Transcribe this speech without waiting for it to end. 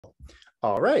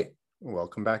All right.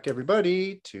 Welcome back,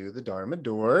 everybody, to the Dharma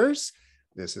Doors.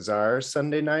 This is our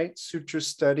Sunday night sutra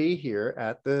study here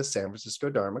at the San Francisco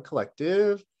Dharma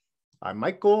Collective. I'm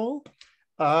Michael,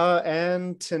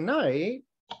 and tonight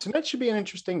should be an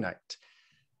interesting night.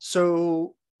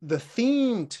 So the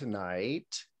theme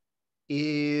tonight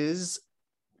is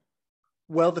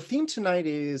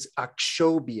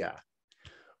Akṣobhya,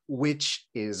 which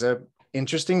is an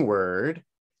interesting word,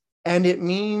 and it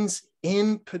means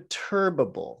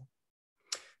imperturbable.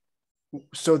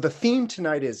 So the theme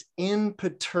tonight is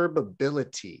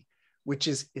imperturbability, which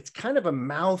is, it's kind of a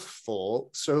mouthful.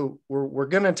 So we're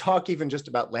going to talk even just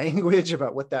about language,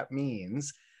 about what that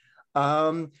means.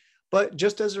 But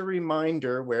just as a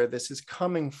reminder where this is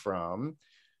coming from.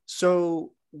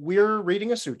 So we're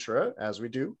reading a sutra, as we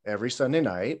do every Sunday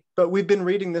night, but we've been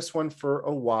reading this one for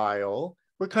a while.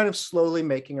 We're kind of slowly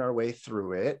making our way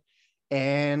through it.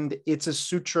 And it's a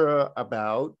sutra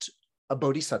about a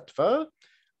bodhisattva,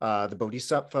 the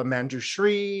Bodhisattva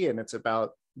Manjushri, and it's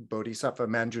about Bodhisattva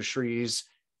Manjushri's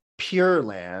Pure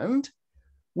Land.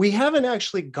 We haven't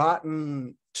actually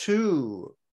gotten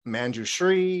to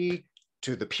Manjushri,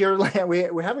 to the Pure Land.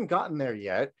 We haven't gotten there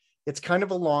yet. It's kind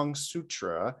of a long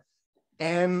sutra.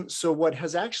 And so what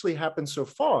has actually happened so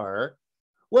far,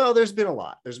 well, there's been a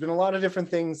lot. There's been a lot of different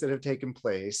things that have taken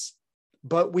place.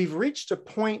 But we've reached a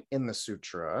point in the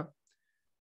sutra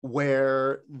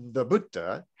where the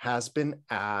Buddha has been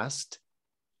asked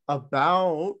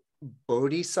about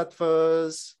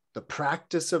bodhisattvas, the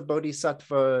practice of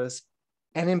bodhisattvas,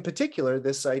 and in particular,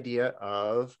 this idea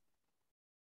of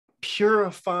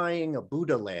purifying a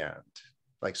Buddha land,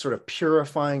 like sort of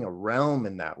purifying a realm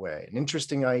in that way, an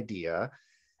interesting idea.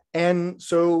 And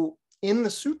so in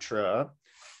the sutra,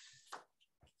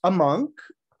 a monk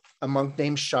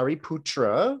named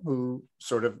Shariputra, who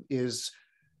sort of is,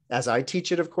 as I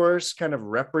teach it, of course, kind of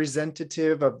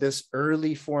representative of this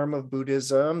early form of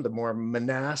Buddhism, the more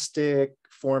monastic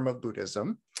form of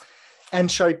Buddhism. And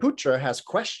Shariputra has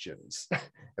questions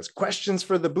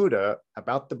for the Buddha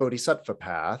about the Bodhisattva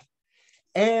path.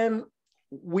 And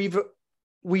we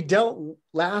dealt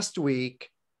last week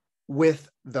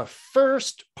with the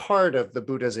first part of the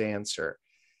Buddha's answer.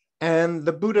 And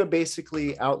the Buddha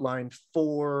basically outlined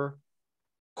 4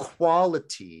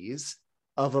 qualities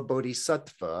of a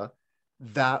bodhisattva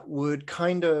that would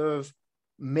kind of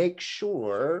make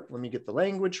sure, let me get the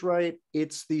language right,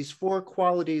 it's these 4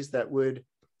 qualities that would,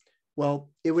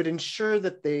 well, it would ensure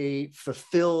that they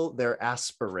fulfill their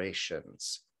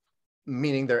aspirations,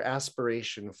 meaning their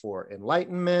aspiration for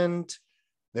enlightenment,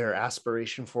 their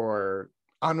aspiration for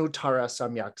anuttara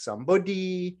samyak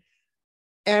sambodhi,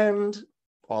 and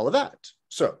all of that.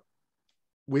 So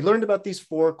we learned about these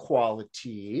 4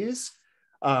 qualities,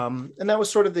 and that was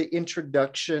sort of the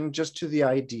introduction just to the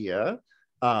idea.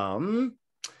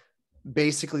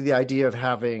 Basically, the idea of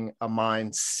having a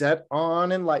mind set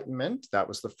on enlightenment. That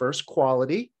was the first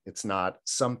quality. It's not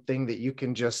something that you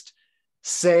can just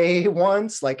say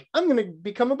once, like, I'm going to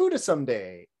become a Buddha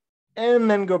someday,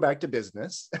 and then go back to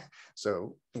business.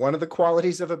 So one of the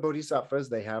qualities of a bodhisattva is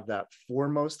they have that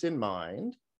foremost in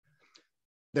mind.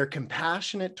 They're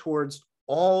compassionate towards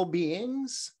all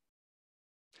beings,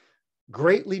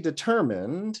 greatly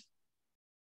determined,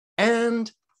 and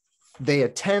they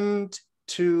attend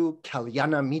to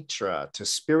kalyana mitra, to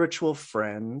spiritual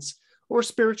friends or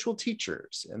spiritual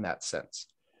teachers in that sense.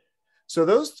 So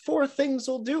those 4 things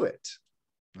will do it,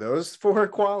 those 4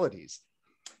 qualities.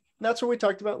 And that's what we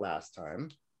talked about last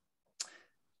time.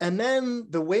 And then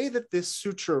the way that this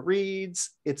sutra reads,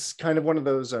 it's kind of one of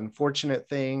those unfortunate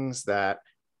things that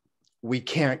we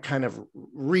can't kind of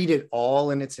read it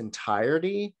all in its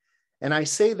entirety. And I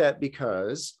say that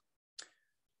because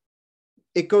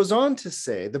it goes on to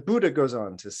say, the Buddha goes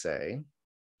on to say,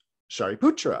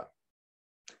 Shariputra.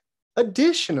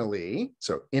 Additionally,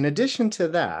 so in addition to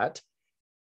that,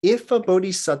 if a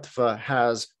bodhisattva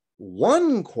has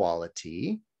 1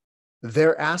 quality,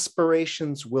 their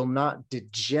aspirations will not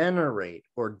degenerate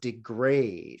or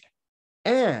degrade,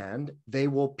 and they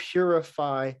will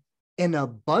purify an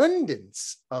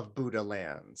abundance of Buddha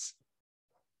lands.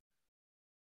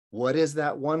 What is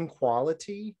that 1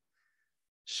 quality?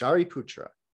 Shariputra.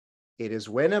 It is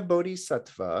when a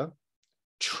bodhisattva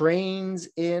trains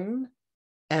in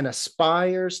and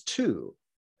aspires to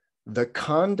the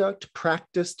conduct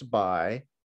practiced by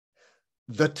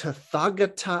the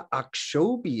Tathagata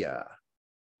Akṣobhya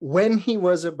when he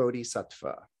was a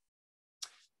bodhisattva.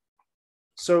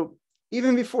 So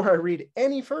even before I read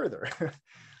any further,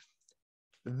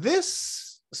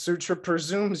 this sutra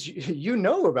presumes you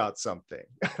know about something,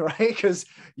 right? Because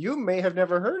you may have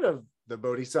never heard of the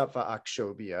Bodhisattva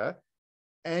Akṣobhya.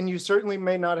 And you certainly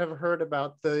may not have heard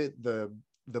about the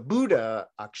Buddha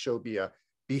Akṣobhya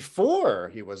before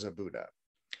he was a Buddha.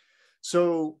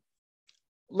 So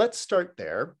let's start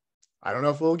there. I don't know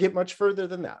if we'll get much further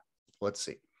than that. Let's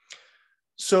see.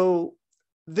 So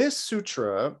this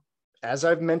sutra, as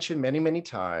I've mentioned many, many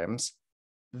times,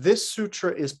 this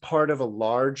sutra is part of a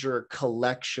larger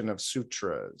collection of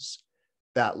sutras.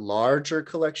 That larger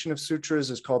collection of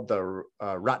sutras is called the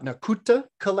Ratnakuta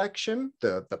collection,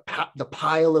 the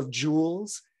pile of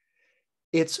jewels.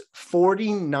 It's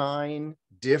 49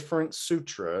 different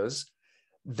sutras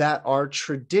that are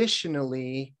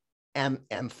traditionally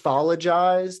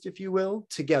anthologized, if you will,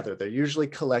 together. They're usually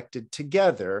collected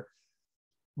together,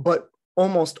 but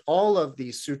almost all of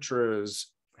these sutras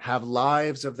have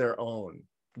lives of their own,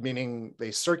 meaning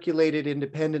they circulated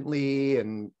independently,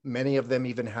 and many of them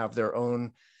even have their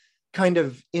own kind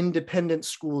of independent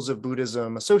schools of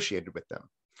Buddhism associated with them.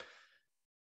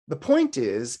 The point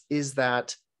is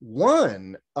that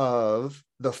one of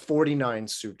the 49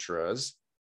 sutras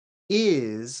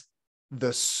is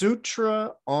the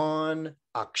Sutra on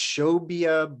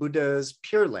Akṣobhya Buddha's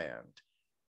Pure Land.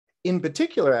 In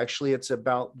particular, actually, it's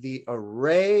about the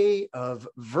array of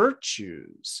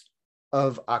virtues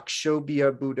of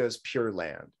Akṣobhya Buddha's Pure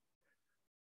Land.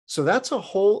 So that's a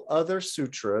whole other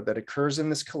sutra that occurs in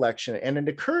this collection, and it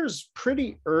occurs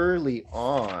pretty early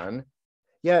on.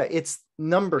 Yeah, it's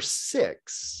number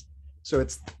 6. So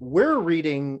we're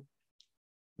reading,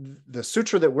 the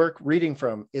sutra that we're reading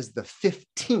from is the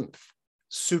 15th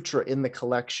sutra in the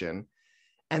collection.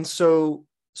 And so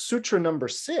sutra number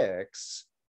 6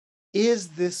 is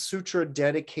this sutra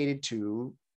dedicated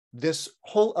to this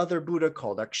whole other Buddha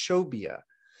called Akṣobhya.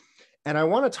 And I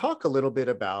want to talk a little bit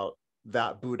about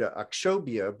that Buddha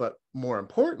Akṣobhya, but more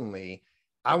importantly,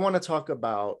 I want to talk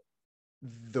about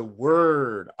the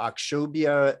word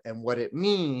Akṣobhya and what it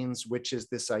means, which is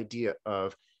this idea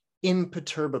of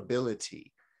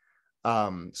imperturbability.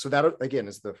 So that, again,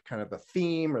 is the kind of the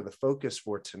theme or the focus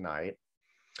for tonight.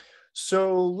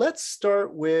 So let's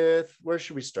start with, where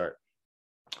should we start?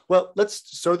 Well,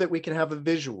 so that we can have a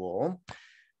visual,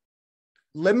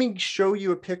 let me show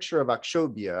you a picture of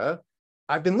Akṣobhya.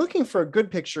 I've been looking for a good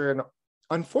picture, and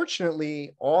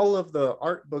unfortunately, all of the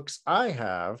art books I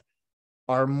have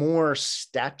are more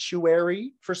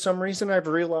statuary. For some reason, I've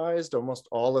realized almost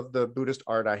all of the Buddhist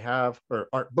art I have, or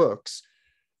art books,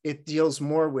 it deals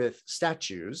more with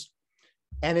statues.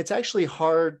 And it's actually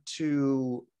hard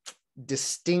to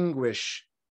distinguish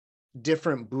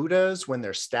different Buddhas when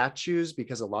they're statues,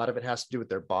 because a lot of it has to do with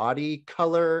their body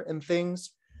color and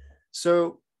things.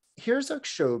 So here's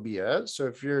Akṣobhya. So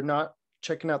if you're not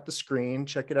checking out the screen,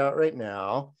 check it out right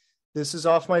now. This is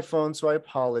off my phone, so I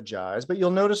apologize, but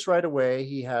you'll notice right away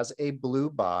he has a blue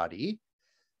body.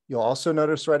 You'll also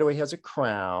notice right away he has a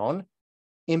crown.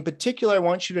 In particular, I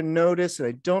want you to notice, and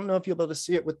I don't know if you'll be able to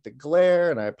see it with the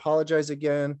glare, and I apologize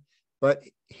again, but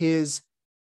his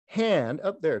hand,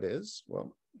 up there it is.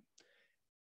 Well,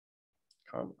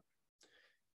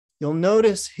 you'll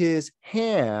notice his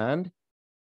hand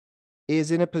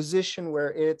is in a position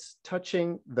where it's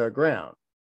touching the ground.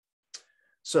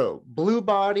 So blue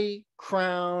body,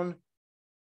 crown,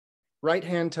 right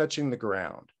hand touching the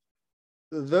ground.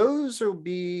 Those will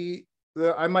be,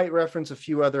 I might reference a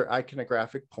few other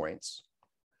iconographic points,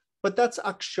 but that's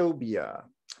Akṣobhya.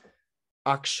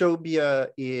 Akṣobhya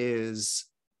is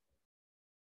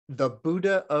the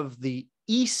Buddha of the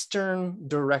Eastern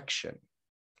direction.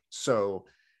 So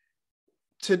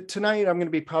tonight, I'm going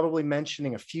to be probably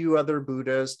mentioning a few other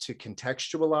Buddhas to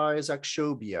contextualize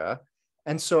Akṣobhya.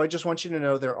 And so I just want you to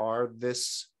know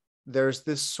there's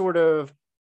this sort of,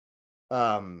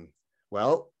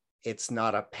 well, it's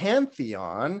not a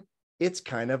pantheon, it's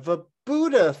kind of a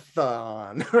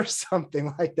Buddha-thon or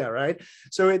something like that, right?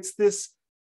 So it's this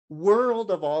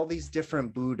world of all these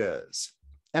different Buddhas.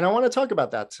 And I want to talk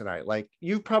about that tonight. Like,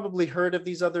 you've probably heard of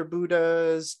these other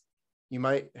Buddhas. You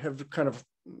might have kind of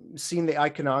seen the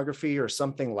iconography or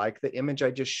something like the image I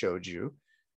just showed you.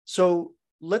 So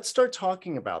let's start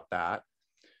talking about that.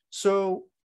 So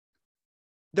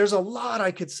there's a lot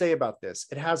I could say about this.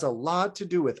 It has a lot to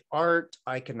do with art,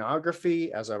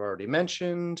 iconography, as I've already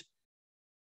mentioned,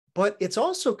 but it's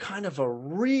also kind of a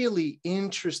really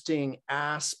interesting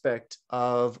aspect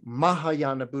of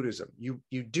Mahayana Buddhism.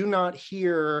 You do not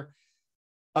hear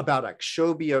about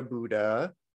Akṣobhya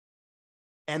Buddha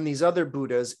and these other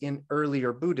Buddhas in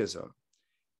earlier Buddhism.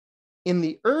 In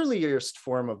the earliest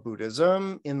form of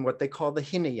Buddhism, in what they call the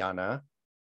Hinayana,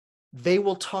 they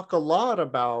will talk a lot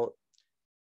about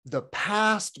the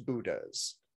past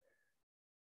Buddhas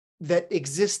that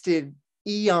existed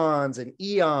eons and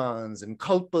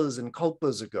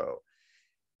kalpas ago.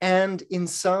 And in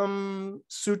some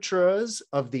sutras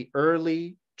of the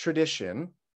early tradition,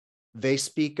 they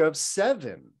speak of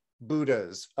 7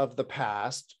 Buddhas of the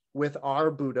past, with our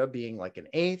Buddha being like an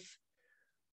 8th.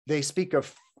 They speak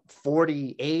of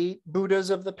 48 Buddhas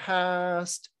of the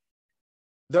past.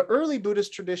 The early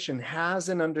Buddhist tradition has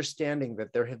an understanding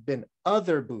that there have been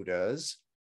other Buddhas,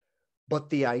 but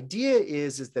the idea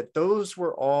is that those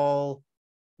were all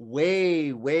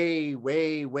way, way,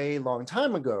 way, way long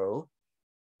time ago.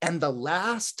 And the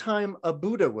last time a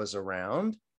Buddha was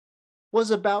around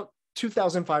was about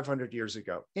 2,500 years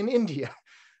ago in India.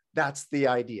 That's the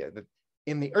idea, that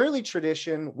in the early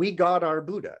tradition, we got our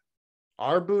Buddha.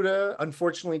 Our Buddha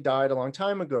unfortunately died a long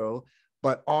time ago,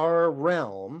 but our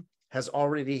realm has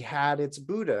already had its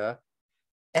Buddha.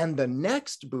 And the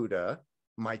next Buddha,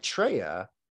 Maitreya,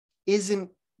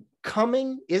 isn't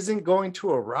going to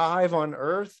arrive on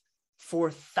earth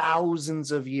for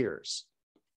thousands of years.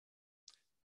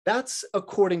 That's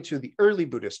according to the early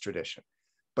Buddhist tradition.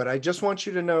 But I just want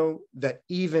you to know that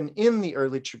even in the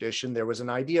early tradition, there was an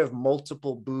idea of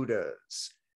multiple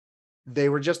Buddhas. They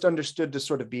were just understood to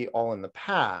sort of be all in the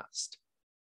past.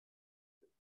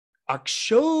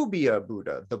 Akṣobhya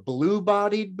Buddha, the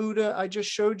blue-bodied Buddha I just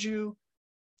showed you,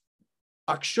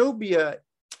 Akṣobhya,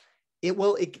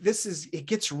 it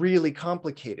gets really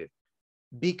complicated,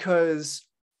 because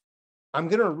I'm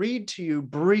going to read to you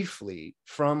briefly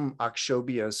from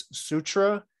Akṣobhya's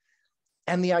sutra.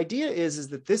 And the idea is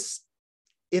that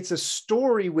it's a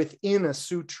story within a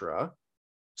sutra.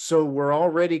 So we're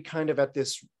already kind of at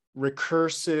this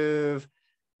recursive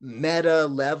meta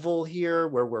level here,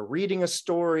 where we're reading a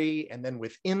story, and then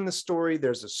within the story,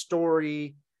 there's a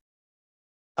story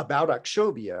about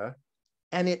Akṣobhya.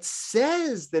 And it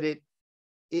says that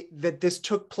that this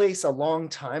took place a long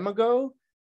time ago,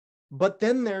 but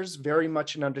then there's very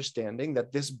much an understanding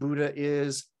that this Buddha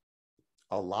is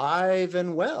alive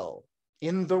and well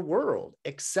in the world,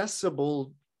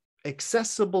 accessible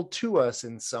to us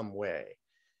in some way.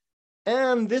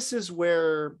 And this is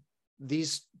where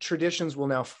these traditions will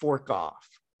now fork off.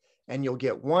 And you'll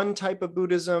get one type of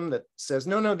Buddhism that says,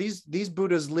 no, these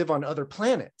Buddhas live on other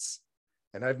planets.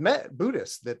 And I've met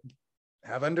Buddhists that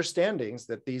have understandings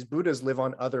that these Buddhas live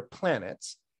on other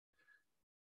planets.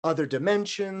 Other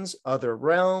dimensions, other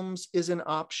realms is an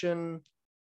option.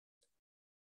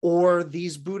 Or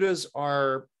these Buddhas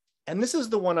are, and this is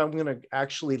the one I'm going to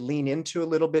actually lean into a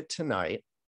little bit tonight.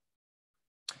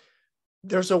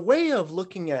 There's a way of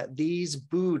looking at these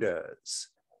Buddhas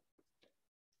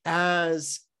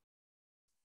as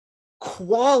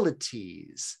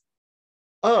qualities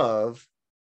of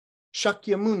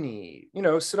Shakyamuni,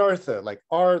 Siddhartha, like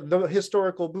the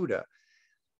historical Buddha.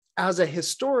 As a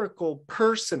historical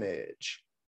personage,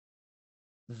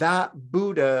 that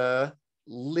Buddha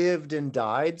lived and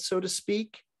died, so to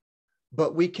speak,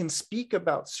 but we can speak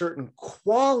about certain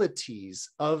qualities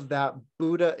of that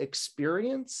Buddha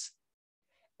experience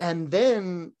and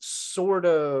then sort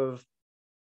of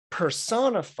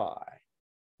personify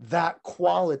that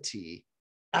quality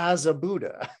as a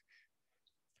Buddha.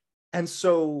 And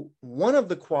so one of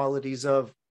the qualities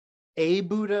of a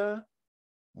Buddha,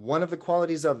 one of the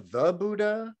qualities of the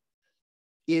Buddha,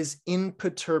 is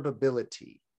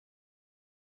imperturbability.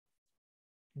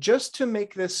 Just to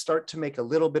make this start to make a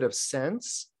little bit of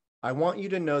sense, I want you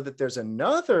to know that there's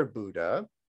another Buddha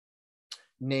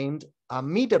named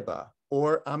Amitabha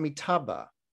or Amitabha.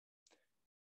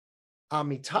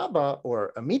 Amitabha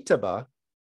or Amitabha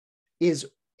is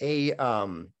a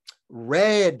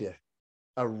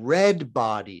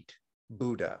red-bodied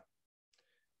Buddha.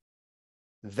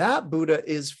 That Buddha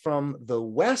is from the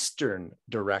Western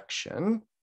direction,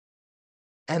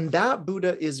 and that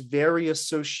Buddha is very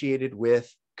associated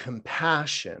with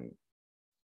compassion,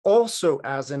 also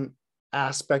as an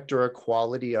aspect or a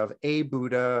quality of a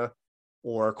Buddha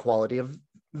or a quality of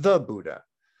the Buddha.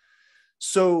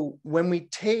 So when we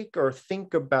take or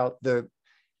think about the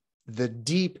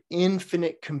deep,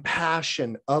 infinite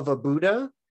compassion of a Buddha,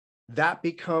 that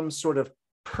becomes sort of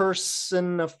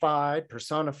personified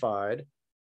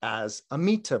as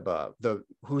Amitabha,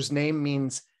 whose name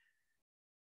means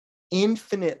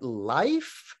infinite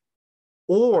life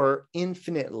or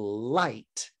infinite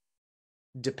light,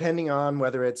 depending on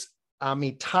whether it's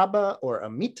Amitabha or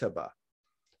Amitabha.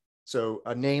 So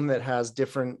a name that has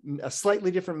a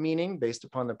slightly different meaning based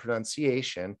upon the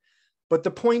pronunciation. But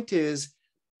the point is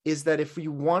that if we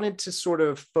wanted to sort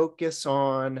of focus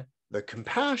on the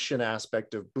compassion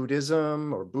aspect of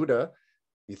Buddhism or Buddha,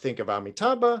 you think of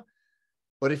Amitabha.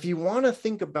 But if you want to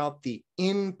think about the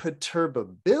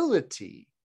imperturbability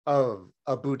of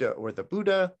a Buddha or the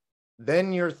Buddha,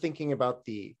 then you're thinking about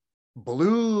the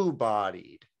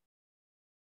blue-bodied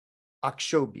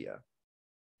Akṣobhya.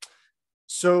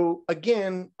 So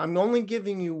again, I'm only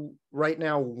giving you right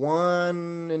now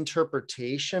one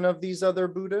interpretation of these other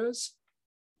Buddhas.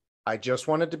 I just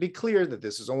wanted to be clear that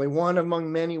this is only one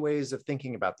among many ways of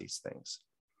thinking about these things.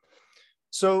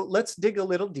 So let's dig a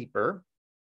little deeper.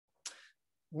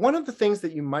 One of the things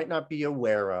that you might not be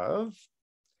aware of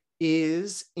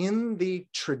is in the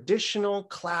traditional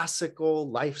classical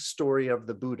life story of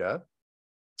the Buddha,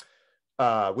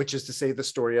 which is to say the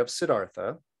story of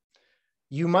Siddhartha,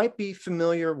 you might be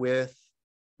familiar with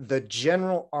the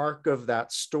general arc of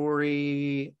that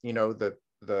story, you know, the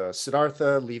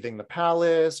Siddhartha leaving the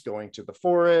palace, going to the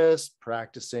forest,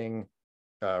 practicing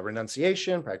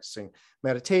renunciation, practicing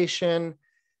meditation.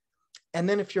 And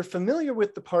then if you're familiar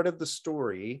with the part of the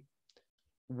story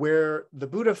where the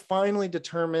Buddha finally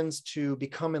determines to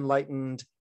become enlightened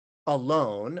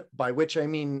alone, by which I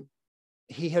mean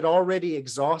he had already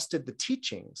exhausted the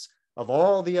teachings of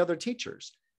all the other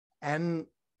teachers and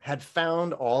had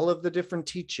found all of the different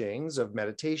teachings of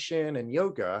meditation and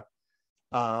yoga,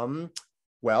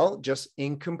 well, just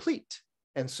incomplete.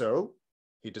 And so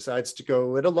he decides to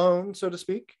go it alone, so to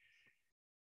speak.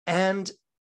 And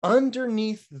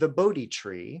underneath the Bodhi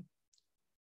tree,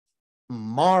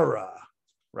 Mara,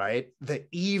 right, the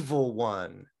evil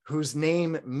one, whose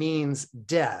name means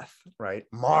death, right,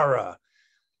 Mara,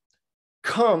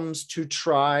 comes to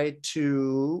try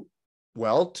to,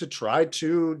 well, to try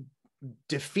to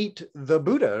defeat the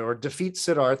Buddha or defeat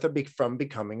Siddhartha from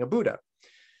becoming a Buddha.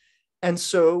 And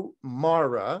so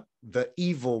Mara, the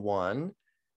evil one,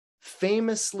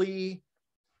 famously,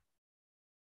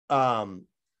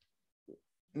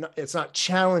 it's not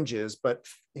challenges, but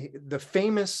the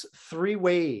famous 3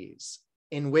 ways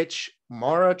in which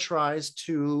Mara tries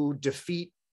to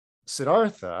defeat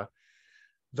Siddhartha,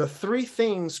 the 3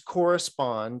 things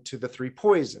correspond to the 3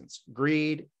 poisons: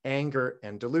 greed, anger,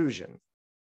 and delusion.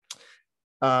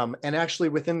 And actually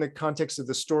within the context of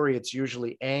the story, it's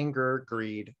usually anger,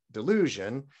 greed,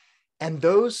 delusion. And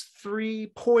those 3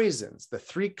 poisons, the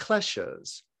 3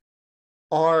 kleshas,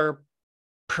 are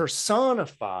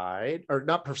personified, or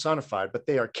not personified, but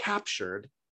they are captured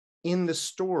in the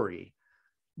story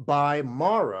by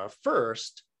Mara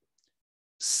first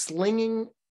slinging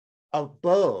a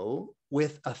bow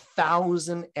with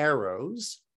 1,000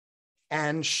 arrows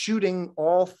and shooting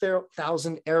all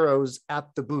 1,000 arrows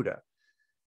at the Buddha.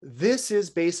 This is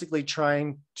basically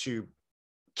trying to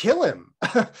kill him,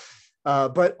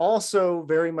 but also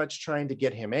very much trying to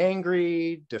get him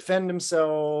angry, defend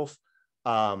himself,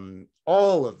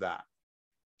 all of that.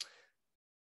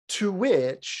 To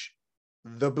which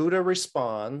the Buddha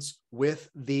responds with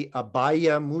the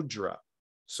Abhaya Mudra.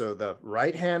 So the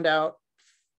right hand out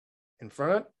in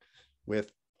front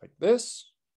with like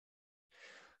this.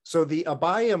 So the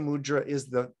Abhaya Mudra is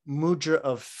the mudra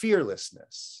of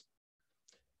fearlessness.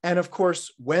 And of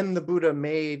course, when the Buddha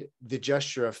made the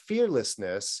gesture of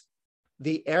fearlessness,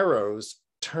 the arrows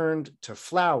turned to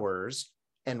flowers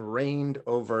and rained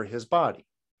over his body,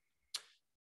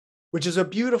 which is a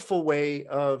beautiful way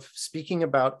of speaking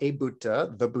about a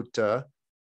Buddha, the Buddha,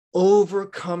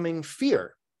 overcoming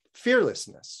fear,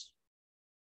 fearlessness.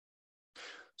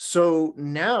 So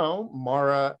now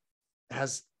Mara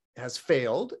has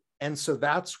failed. And so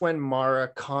that's when Mara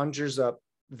conjures up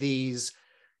these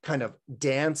kind of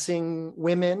dancing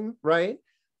women, right,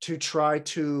 to try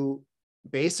to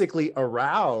basically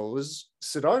arouse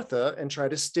Siddhartha and try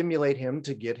to stimulate him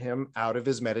to get him out of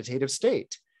his meditative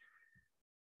state.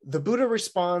 The Buddha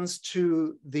responds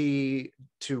to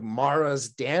Mara's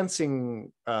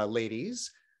dancing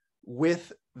ladies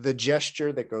with the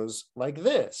gesture that goes like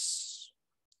this.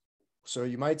 So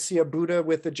you might see a Buddha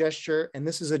with a gesture, and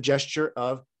this is a gesture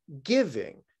of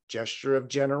giving, gesture of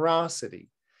generosity.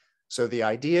 So the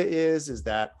idea is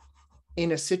that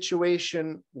in a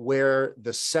situation where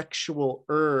the sexual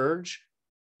urge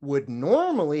would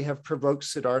normally have provoked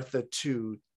Siddhartha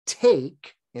to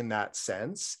take, in that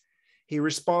sense, he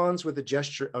responds with a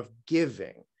gesture of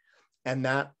giving. And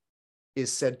that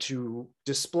is said to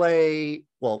display,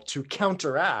 well, to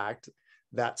counteract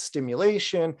that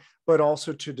stimulation, but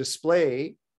also to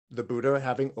display the Buddha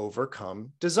having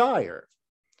overcome desire.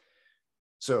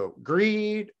 So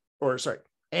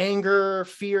anger,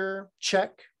 fear,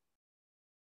 check.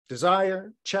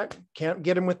 Desire, check. Can't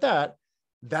get him with that.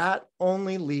 That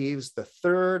only leaves the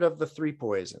 3rd of the 3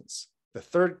 poisons. The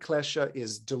 3rd klesha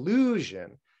is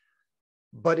delusion.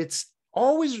 But it's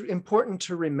always important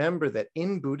to remember that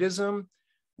in Buddhism,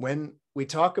 when we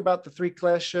talk about the 3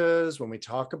 kleshas, when we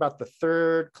talk about the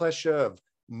 3rd klesha of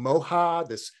moha,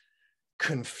 this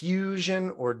confusion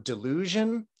or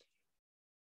delusion,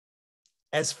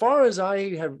 as far as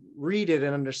I have read it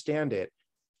and understand it,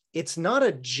 it's not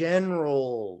a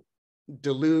general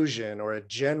delusion or a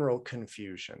general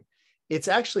confusion. It's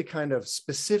actually kind of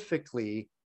specifically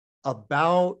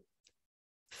about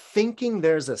thinking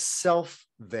there's a self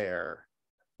there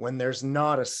when there's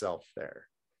not a self there.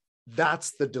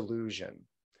 That's the delusion.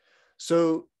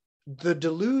 So the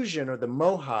delusion or the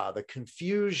moha, the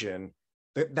confusion,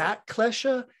 that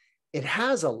klesha, it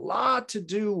has a lot to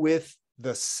do with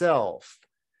the self.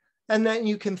 And then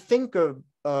you can think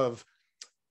of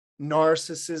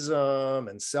narcissism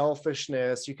and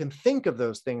selfishness. You can think of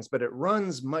those things, but it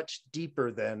runs much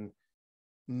deeper than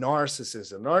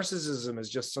narcissism. Narcissism is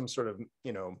just some sort of,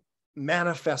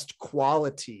 manifest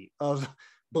quality of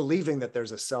believing that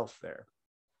there's a self there.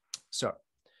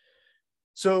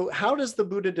 So how does the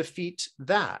Buddha defeat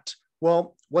that?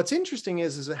 Well, what's interesting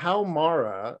is how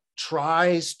Mara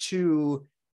tries to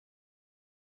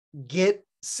get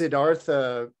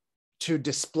Siddhartha to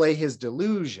display his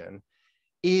delusion.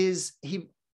 Is he,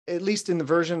 at least in the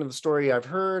version of the story I've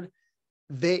heard,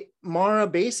 Mara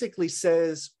basically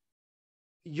says,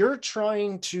 you're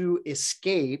trying to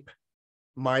escape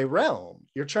my realm.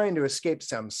 You're trying to escape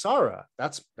samsara.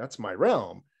 That's my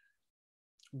realm.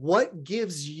 What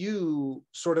gives you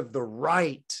sort of the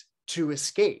right to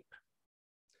escape?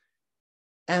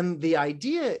 And the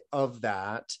idea of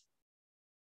that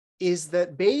is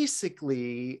that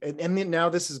basically, and now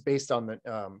this is based on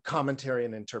the commentary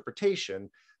and interpretation,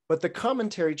 but the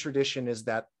commentary tradition is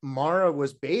that Mara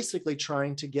was basically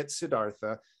trying to get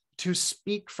Siddhartha to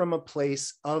speak from a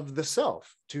place of the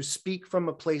self, to speak from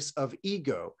a place of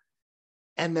ego.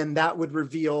 And then that would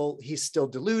reveal he's still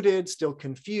deluded, still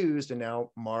confused, and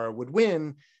now Mara would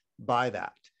win by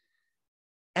that.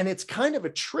 And it's kind of a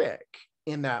trick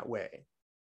in that way,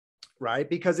 right?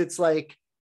 Because it's like,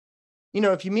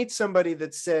 if you meet somebody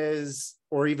that says,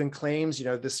 or even claims,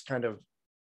 this kind of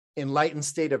enlightened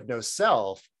state of no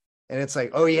self, and it's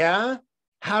like, oh yeah,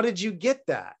 how did you get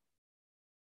that?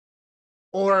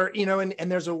 Or, and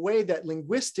there's a way that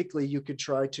linguistically you could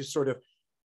try to sort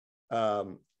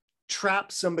of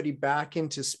trap somebody back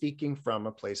into speaking from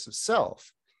a place of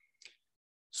self.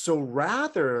 So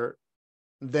rather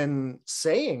than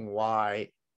saying why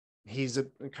he's a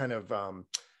kind of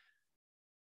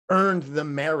earned the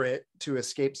merit to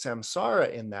escape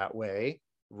samsara in that way,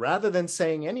 rather than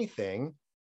saying anything,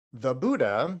 the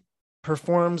Buddha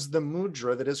performs the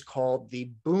mudra that is called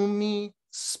the Bhumi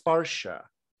Sparsha.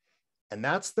 And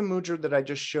that's the mudra that I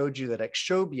just showed you that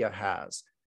Akṣobhya has.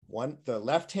 The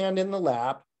left hand in the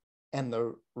lap and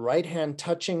the right hand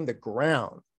touching the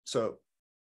ground. So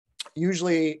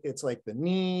usually it's like the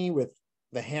knee with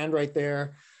the hand right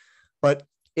there, but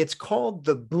it's called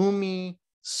the Bhumi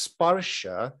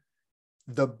Sparsha.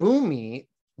 The Bhumi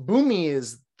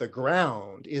is the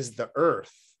ground, is the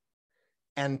earth.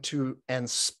 And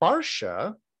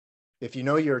Sparsha, if you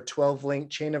know your 12-link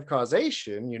chain of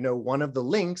causation, one of the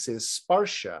links is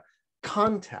sparsha,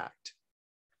 contact,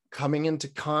 coming into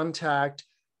contact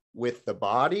with the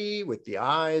body, with the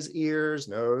eyes, ears,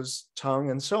 nose,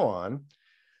 tongue, and so on.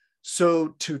 So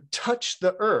to touch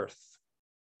the earth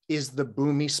is the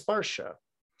Bhumi Sparsha.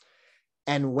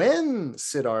 And when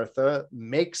Siddhartha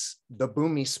makes the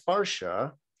Bhumi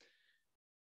Sparsha,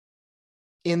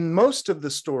 in most of the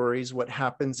stories, what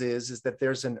happens is that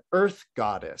there's an earth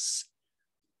goddess.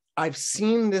 I've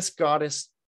seen this goddess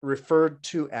referred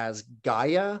to as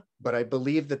Gaia, but I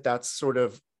believe that that's sort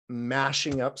of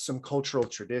mashing up some cultural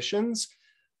traditions.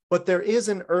 But there is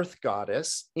an earth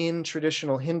goddess in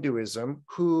traditional Hinduism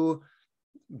who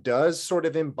does sort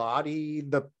of embody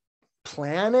the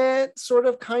planet, sort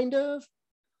of, kind of.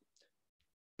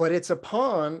 But it's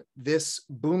upon this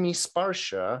Bhumi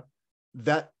Sparsha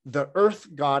that the earth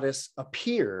goddess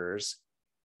appears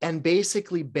and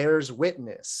basically bears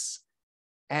witness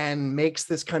and makes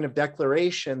this kind of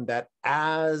declaration that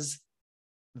as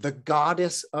the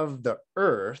goddess of the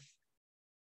earth,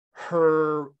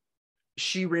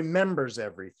 she remembers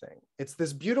everything. It's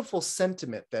this beautiful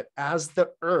sentiment that as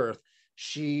the earth,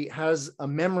 she has a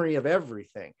memory of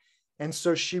everything. And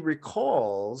so she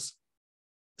recalls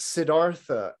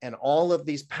Siddhartha and all of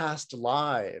these past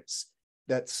lives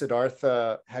that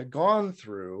Siddhartha had gone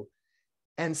through,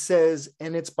 and says,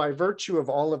 and it's by virtue of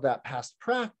all of that past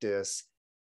practice,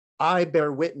 I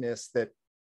bear witness that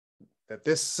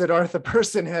this Siddhartha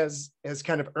person has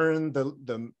kind of earned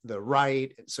the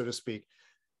right, so to speak,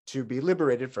 to be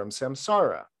liberated from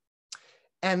samsara.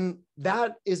 And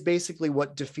that is basically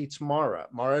what defeats Mara.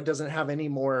 Mara doesn't have any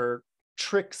more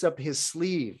tricks up his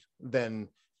sleeve than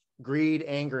greed,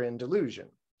 anger, and delusion.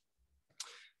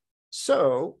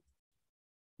 So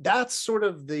that's sort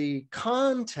of the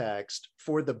context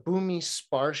for the Bhumi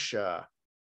Sparsha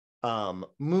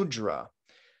mudra.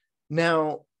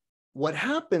 Now, what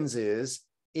happens is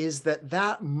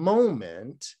that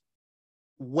moment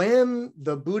when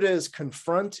the Buddha is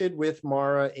confronted with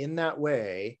Mara in that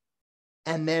way,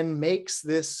 and then makes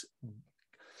this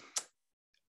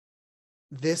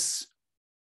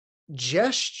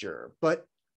gesture, but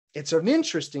it's an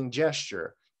interesting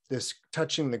gesture, this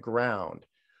touching the ground.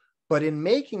 But in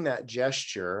making that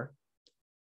gesture,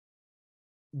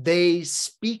 they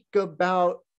speak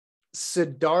about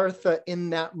Siddhartha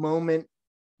in that moment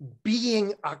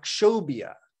being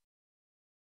Akṣobhya.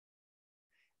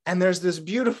 And there's this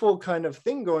beautiful kind of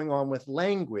thing going on with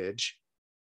language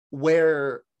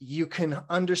where you can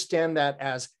understand that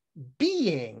as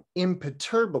being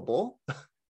imperturbable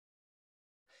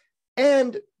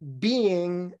and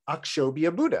being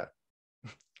Akṣobhya Buddha.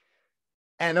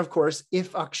 And of course,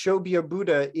 if Akṣobhya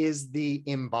Buddha is the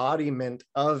embodiment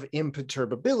of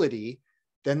imperturbability,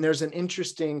 then there's an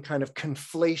interesting kind of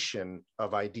conflation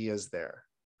of ideas there.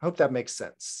 I hope that makes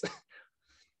sense.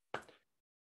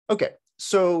 Okay,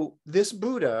 so this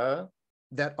Buddha,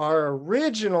 that our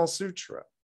original sutra,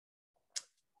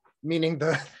 meaning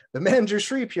the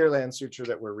Manjushri Pure Land Sutra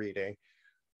that we're reading,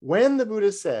 when the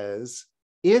Buddha says,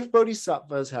 if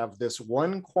bodhisattvas have this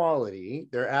one quality,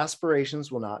 their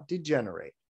aspirations will not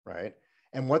degenerate, right?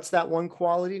 And what's that one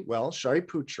quality? Well,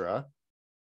 Shariputra,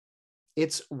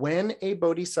 it's when a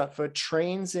bodhisattva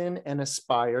trains in and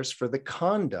aspires for the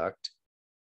conduct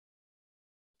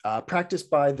practiced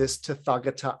by this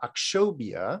Tathagata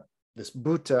Akṣobhya, this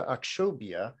Buddha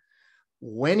Akṣobhya,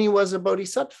 when he was a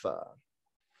bodhisattva.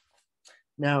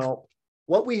 Now,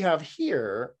 what we have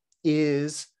here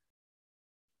is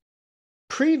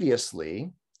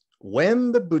previously,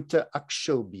 when the Buddha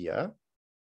Akṣobhya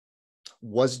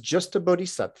was just a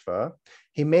bodhisattva,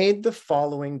 he made the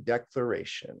following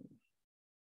declaration.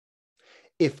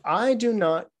 If I do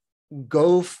not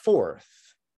go forth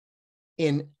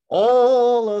in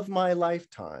all of my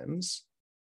lifetimes,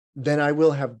 then I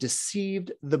will have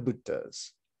deceived the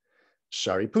Buddhas.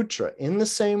 Shariputra, in the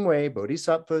same way,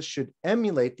 bodhisattvas should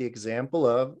emulate the example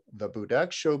of the Buddha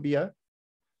Akṣobhya,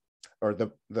 or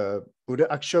the Buddha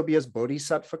Akṣobhya's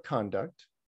bodhisattva conduct.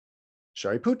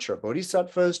 Shariputra,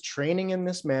 bodhisattvas training in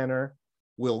this manner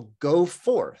will go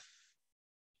forth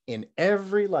in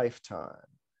every lifetime.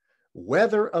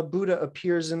 Whether a Buddha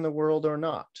appears in the world or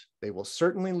not, they will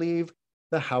certainly leave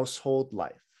the household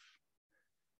life.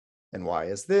 And why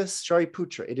is this?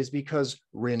 Shariputra, it is because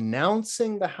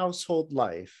renouncing the household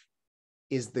life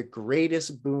is the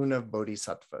greatest boon of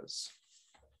bodhisattvas.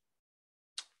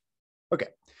 Okay,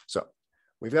 so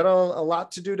we've got a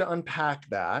lot to do to unpack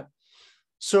that.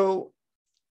 So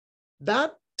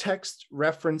that text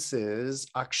references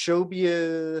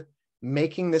Akṣobhya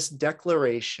making this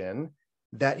declaration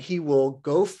that he will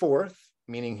go forth,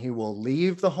 meaning he will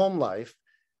leave the home life,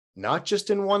 not just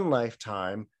in one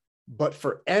lifetime, but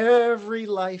for every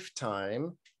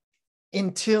lifetime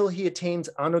until he attains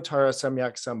Anuttara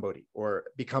Samyak Sambodhi, or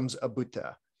becomes a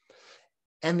Buddha.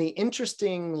 And the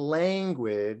interesting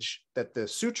language that the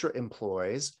sutra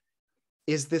employs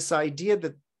is this idea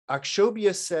that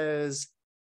Akṣobhya says,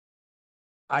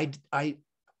 I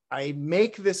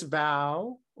make this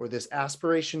vow or this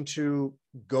aspiration to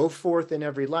go forth in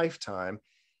every lifetime,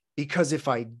 because if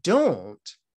I don't,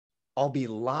 I'll be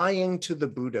lying to the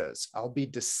Buddhas. I'll be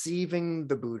deceiving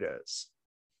the Buddhas.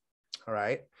 All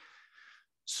right.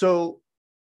 So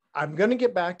I'm going to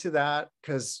get back to that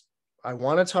because I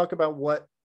want to talk about what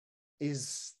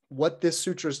this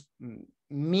sutra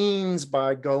means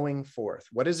by going forth.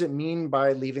 What does it mean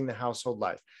by leaving the household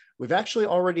life? We've actually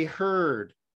already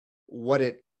heard what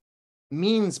it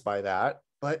means by that,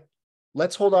 but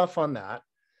let's hold off on that.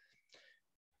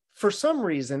 For some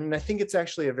reason, and I think it's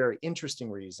actually a very interesting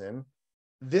reason,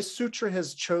 this sutra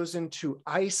has chosen to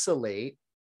isolate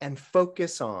and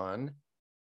focus on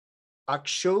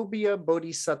Akṣobhya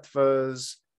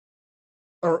Bodhisattva's,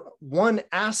 or one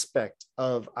aspect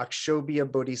of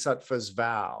Akṣobhya Bodhisattva's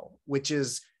vow, which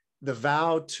is the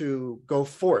vow to go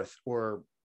forth or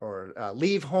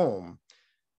leave home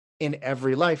in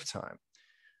every lifetime.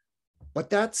 But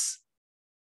that's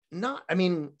not, I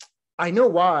mean, I know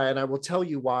why, and I will tell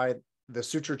you why the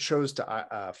sutra chose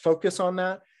to focus on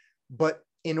that. But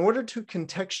in order to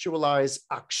contextualize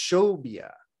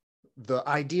Akṣobhya, the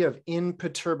idea of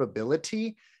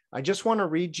imperturbability, I just want to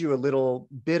read you a little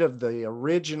bit of the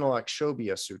original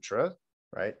Akṣobhya Sutra,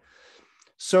 right?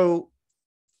 So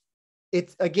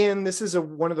it's, again, this is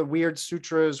one of the weird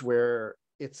sutras where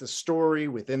it's a story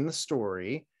within the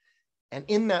story. And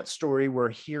in that story, we're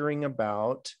hearing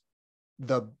about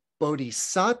the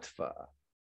bodhisattva,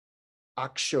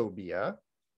 Akṣobhya,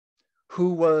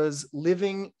 who was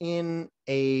living in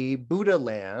a Buddha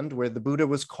land where the Buddha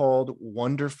was called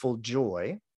Wonderful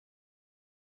Joy.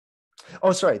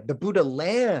 Oh, sorry, the Buddha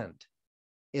land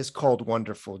is called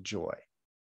Wonderful Joy.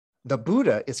 The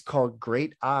Buddha is called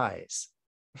Great Eyes.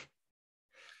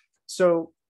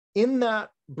 So in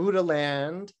that Buddha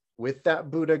land, with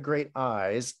that Buddha Great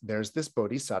Eyes, there's this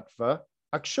bodhisattva,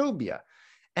 Akṣobhya.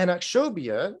 And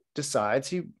Akṣobhya decides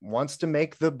he wants to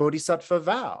make the bodhisattva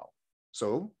vow.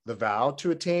 So the vow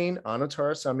to attain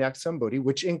Anuttara Samyak Sambodhi,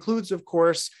 which includes, of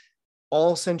course,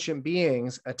 all sentient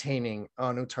beings attaining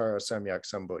Anuttara Samyak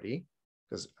Sambodhi,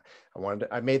 because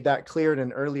I made that clear in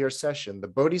an earlier session. The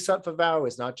bodhisattva vow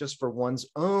is not just for one's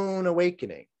own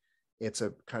awakening. It's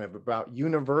a kind of about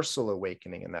universal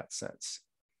awakening in that sense.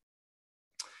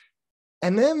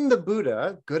 And then the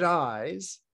Buddha, Good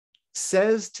Eyes,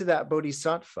 says to that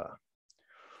bodhisattva,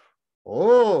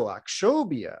 "Oh,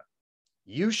 Akṣobhya,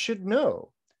 you should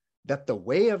know that the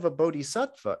way of a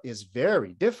bodhisattva is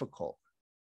very difficult."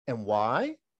 And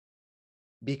why?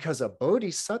 Because a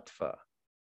bodhisattva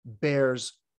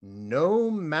bears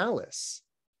no malice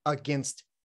against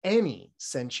any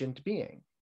sentient being.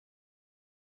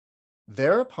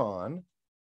 Thereupon,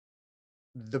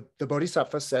 the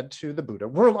bodhisattva said to the Buddha,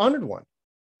 "World honored one,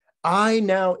 I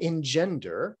now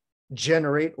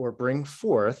generate or bring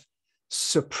forth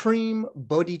supreme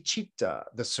bodhicitta,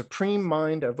 the supreme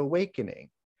mind of awakening.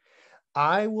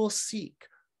 I will seek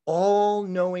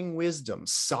all-knowing wisdom,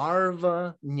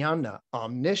 sarva jnana,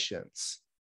 omniscience,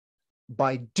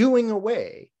 by doing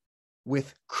away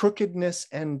with crookedness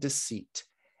and deceit,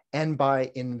 and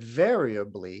by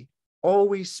invariably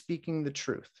always speaking the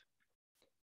truth.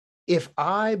 If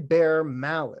I bear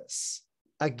malice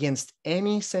against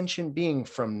any sentient being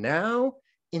from now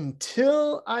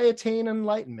until I attain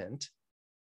enlightenment,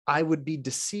 I would be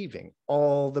deceiving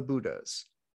all the Buddhas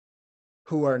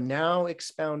who are now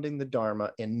expounding the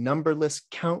Dharma in numberless,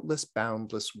 countless,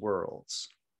 boundless worlds."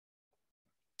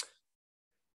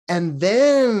 And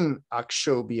then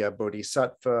Akṣobhya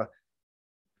Bodhisattva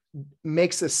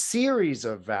makes a series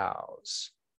of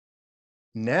vows.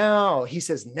 Now, he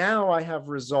says, now I have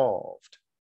resolved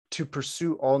to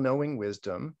pursue all-knowing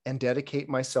wisdom and dedicate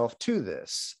myself to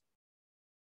this.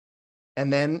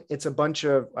 And then it's a bunch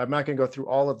of, I'm not going to go through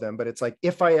all of them, but it's like,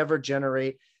 if I ever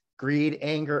generate greed,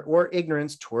 anger, or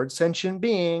ignorance towards sentient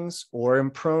beings, or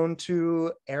am prone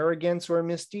to arrogance or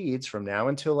misdeeds from now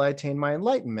until I attain my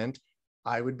enlightenment,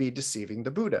 I would be deceiving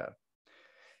the Buddha.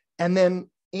 And then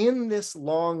in this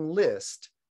long list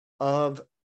of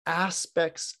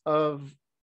aspects of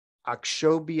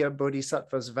Akṣobhya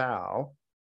Bodhisattva's vow,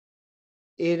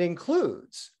 it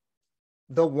includes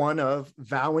the one of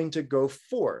vowing to go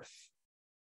forth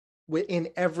in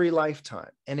every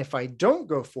lifetime. And if I don't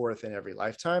go forth in every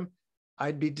lifetime,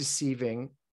 I'd be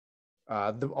deceiving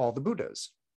all the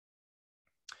Buddhas.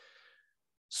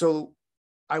 So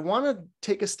I want to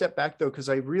take a step back, though, because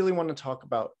I really want to talk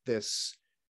about this,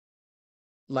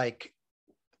 like,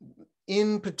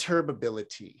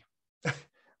 imperturbability.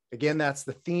 Again, that's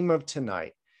the theme of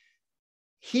tonight.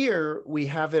 Here we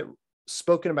have it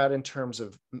spoken about in terms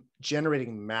of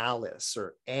generating malice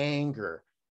or anger,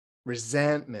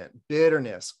 resentment,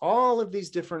 bitterness, all of these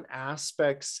different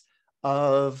aspects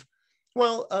of,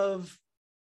 well, of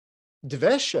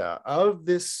dvesha, of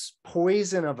this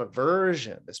poison of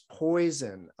aversion, this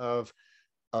poison of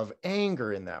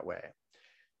anger in that way.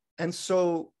 And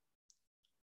so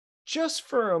just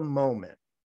for a moment,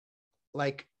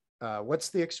 like, what's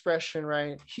the expression,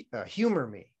 right? Humor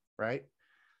me, right?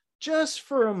 Just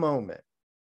for a moment,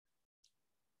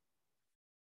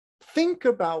 think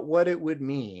about what it would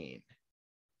mean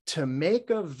to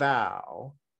make a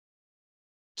vow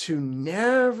to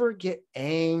never get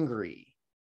angry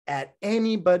at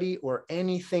anybody or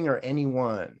anything or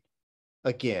anyone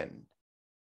again.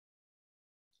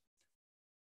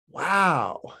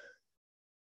 Wow.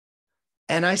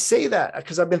 And I say that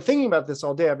because I've been thinking about this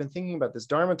all day. I've been thinking about this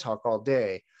Dharma talk all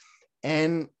day.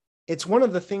 And it's one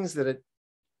of the things that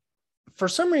for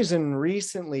some reason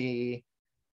recently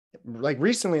in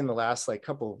the last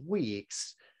couple of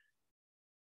weeks,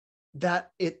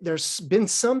 that there's been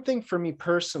something for me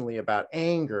personally about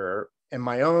anger and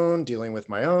my own, dealing with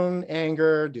my own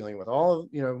anger, dealing with all,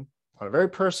 on a very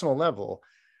personal level,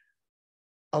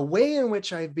 a way in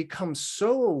which I've become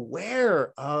so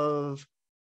aware of,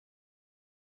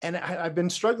 and I've been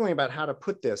struggling about how to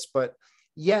put this, but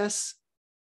yes,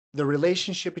 the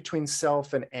relationship between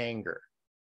self and anger,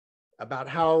 about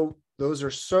how those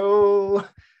are so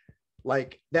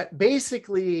like that.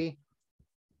 Basically,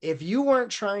 if you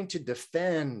weren't trying to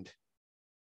defend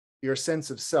your sense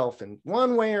of self in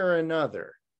one way or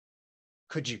another,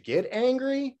 could you get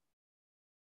angry?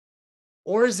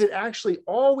 Or is it actually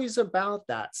always about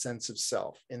that sense of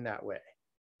self in that way?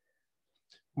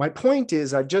 My point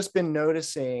is, I've just been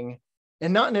noticing,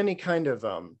 and not in any kind of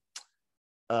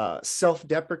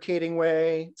self-deprecating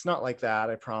way. It's not like that,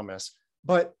 I promise.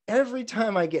 But every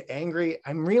time I get angry,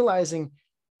 I'm realizing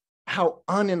how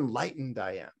unenlightened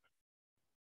I am.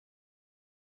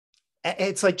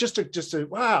 It's like just a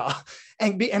wow.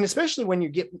 And especially when you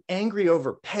get angry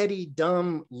over petty,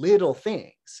 dumb, little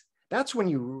things, that's when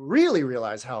you really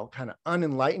realize how kind of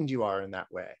unenlightened you are in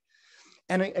that way.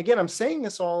 And again, I'm saying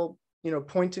this all,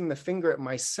 pointing the finger at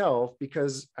myself,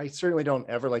 because I certainly don't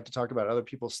ever like to talk about other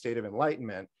people's state of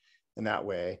enlightenment in that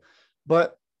way.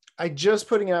 But I just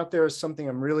putting it out there as something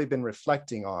I'm really been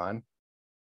reflecting on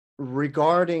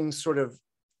regarding sort of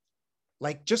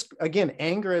like, just again,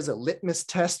 anger as a litmus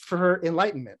test for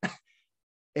enlightenment.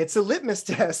 It's a litmus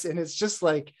test, and it's just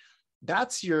like,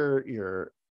 that's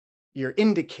your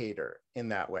indicator in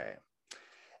that way.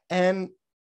 And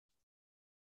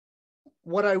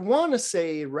what I want to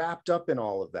say wrapped up in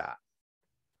all of that,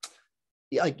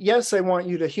 like, yes, I want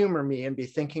you to humor me and be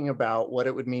thinking about what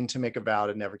it would mean to make a vow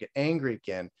to never get angry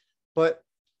again. But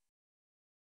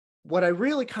what I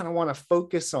really kind of want to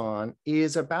focus on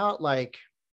is about like,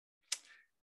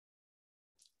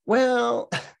 well,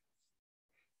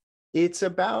 it's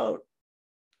about,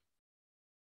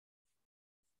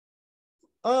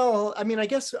 I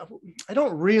guess I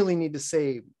don't really need to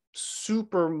say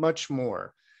super much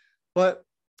more, but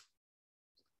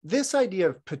this idea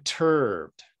of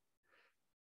perturbed,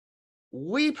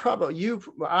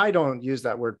 I don't use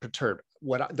that word perturbed.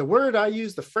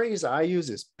 The phrase I use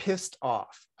is pissed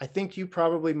off. I think you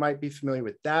probably might be familiar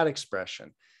with that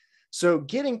expression. So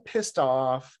getting pissed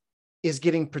off is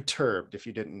getting perturbed, if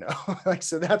you didn't know.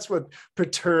 So that's what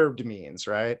perturbed means,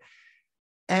 right?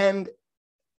 And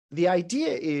the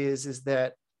idea is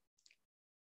that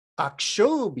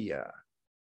Akṣobhya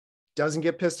doesn't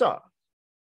get pissed off.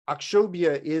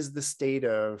 Akṣobhya is the state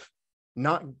of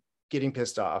not getting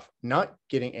pissed off, not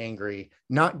getting angry,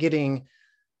 not getting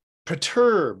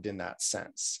perturbed in that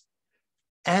sense.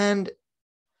 And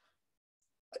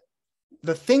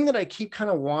the thing that I keep kind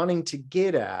of wanting to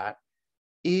get at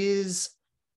is,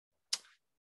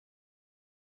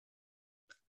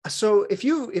 so if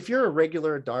you're a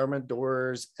regular Dharma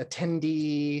Doors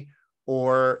attendee,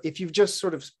 or if you've just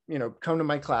sort of, come to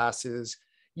my classes,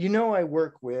 I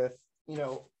work with,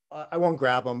 I won't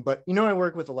grab them, but I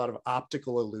work with a lot of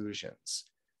optical illusions.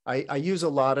 I use a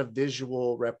lot of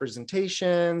visual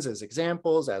representations as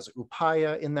examples, as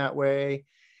upaya in that way.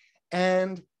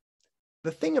 And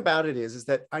the thing about it is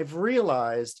that I've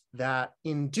realized that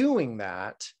in doing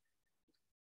that,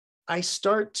 I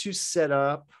start to set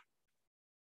up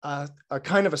a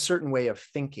kind of a certain way of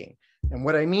thinking. And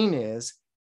what I mean is,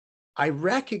 I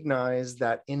recognize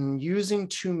that in using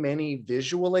too many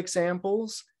visual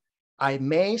examples, I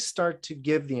may start to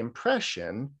give the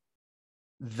impression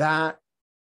that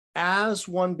as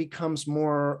one becomes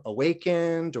more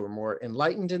awakened or more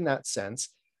enlightened in that sense,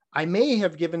 I may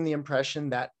have given the impression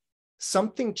that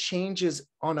something changes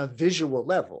on a visual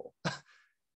level,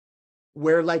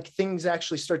 where like things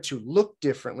actually start to look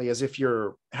differently, as if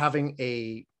you're having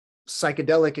a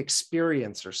psychedelic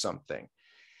experience or something.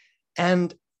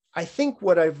 And I think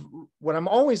what I'm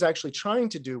always actually trying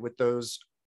to do with those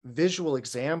visual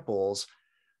examples,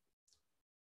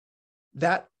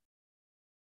 that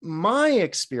my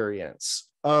experience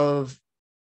of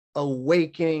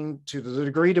awakening, to the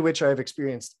degree to which I've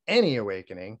experienced any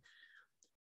awakening,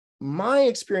 my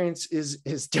experience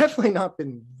has definitely not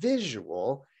been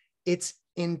visual. It's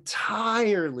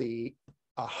entirely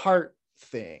a heart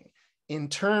thing in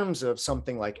terms of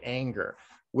something like anger,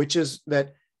 which is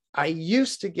that I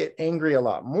used to get angry a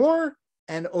lot more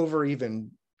and over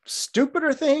even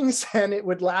stupider things, and it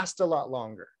would last a lot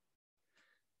longer.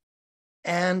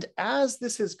 And as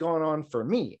this has gone on for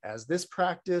me, as this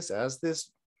practice, as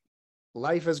this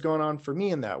life has gone on for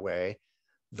me in that way,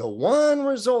 the one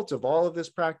result of all of this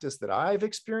practice that I've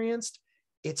experienced,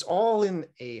 it's all in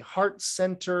a heart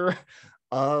center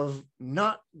of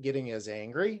not getting as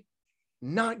angry,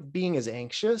 not being as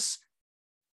anxious,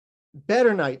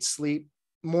 better night's sleep,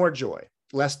 more joy,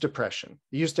 less depression.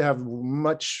 I used to have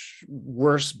much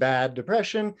worse, bad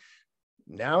depression.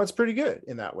 Now it's pretty good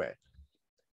in that way.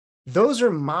 Those are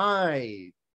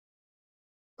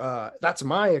that's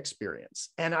my experience.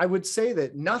 And I would say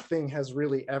that nothing has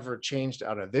really ever changed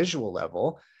on a visual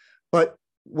level. But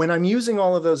when I'm using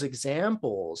all of those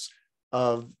examples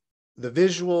of the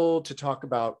visual to talk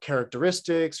about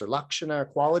characteristics or lakshana,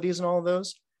 qualities and all of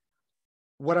those,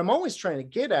 what I'm always trying to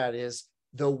get at is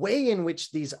the way in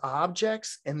which these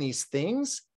objects and these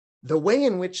things, the way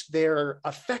in which they're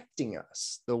affecting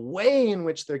us, the way in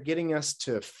which they're getting us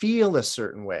to feel a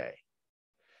certain way.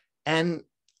 And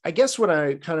I guess what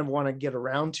I kind of want to get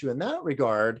around to in that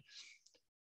regard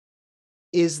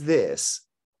is this.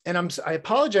 And I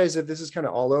apologize if this is kind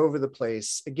of all over the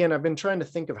place. Again, I've been trying to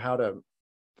think of how to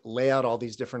lay out all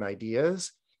these different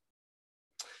ideas.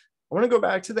 I want to go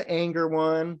back to the anger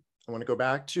one. I want to go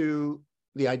back to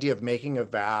the idea of making a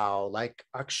vow, like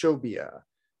Akṣobhya,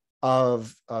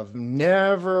 of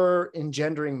never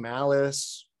engendering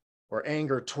malice or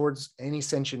anger towards any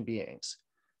sentient beings.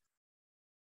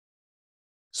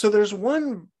 So there's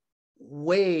one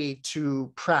way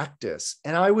to practice,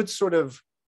 and I would sort of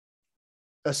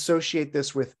associate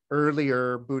this with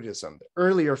earlier Buddhism, the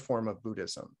earlier form of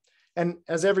Buddhism. And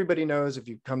as everybody knows, if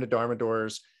you come to Dharma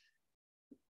Doors,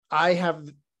 I have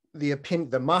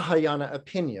the Mahayana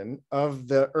opinion of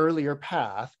the earlier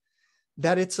path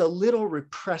that it's a little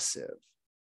repressive,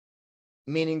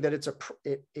 meaning that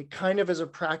it kind of is a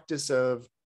practice of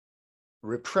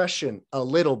repression a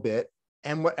little bit.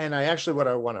 And what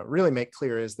I want to really make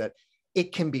clear is that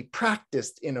it can be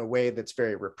practiced in a way that's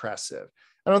very repressive.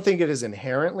 I don't think it is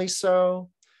inherently so,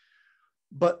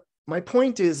 but my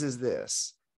point is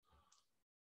this.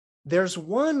 There's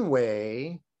one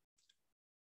way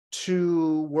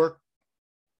to work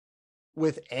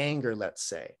with anger, let's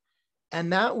say,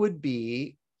 and that would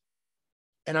be,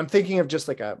 and I'm thinking of just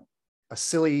like a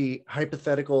silly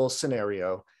hypothetical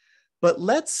scenario, but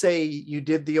let's say you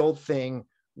did the old thing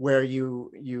where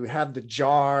you have the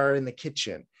jar in the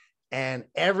kitchen, and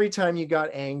every time you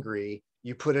got angry,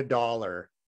 you put $1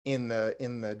 in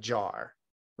the jar,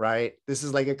 right? This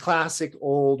is like a classic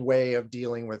old way of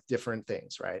dealing with different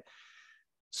things, right?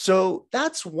 So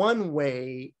that's one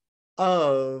way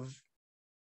of,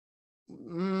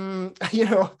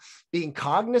 being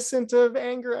cognizant of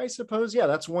anger, I suppose. Yeah,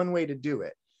 that's one way to do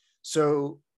it.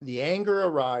 So the anger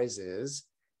arises,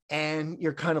 and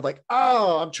you're kind of like,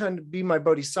 oh, I'm trying to be my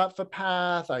bodhisattva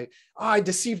path. I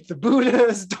deceived the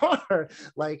Buddhas, darn.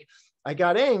 Like, I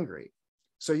got angry.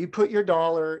 So you put your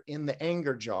 $1 in the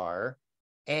anger jar,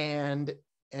 and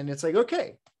it's like,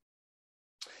 okay.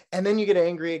 And then you get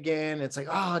angry again. It's like,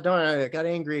 oh, darn, I got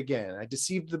angry again. I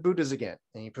deceived the Buddhas again.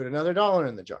 And you put another $1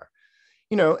 in the jar.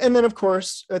 And then of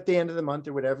course, at the end of the month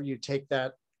or whatever, you take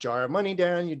that jar of money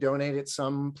down, you donate it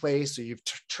someplace. So you've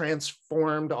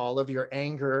transformed all of your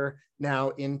anger now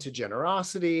into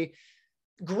generosity.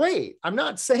 Great. I'm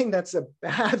not saying that's a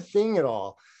bad thing at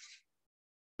all.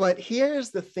 But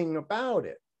here's the thing about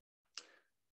it.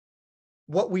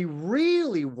 What we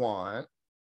really want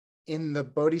in the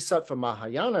Bodhisattva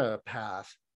Mahayana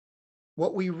path,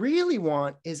 what we really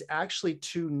want is actually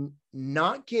to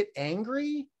not get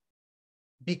angry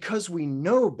because we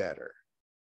know better.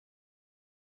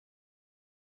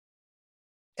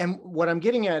 And what I'm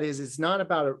getting at is it's not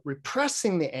about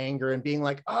repressing the anger and being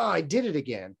like, oh, I did it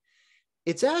again.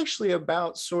 It's actually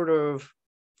about sort of,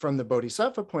 from the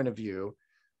Bodhisattva point of view,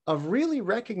 of really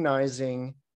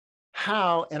recognizing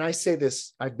how, and I say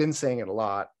this, I've been saying it a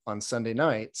lot on Sunday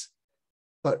nights,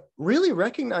 but really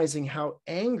recognizing how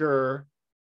anger,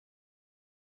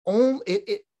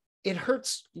 it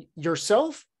hurts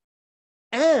yourself.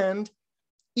 And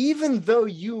even though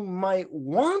you might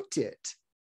want it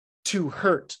to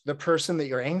hurt the person that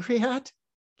you're angry at,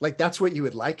 like that's what you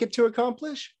would like it to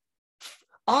accomplish,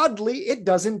 oddly, it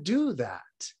doesn't do that.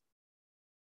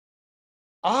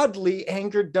 Oddly,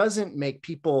 anger doesn't make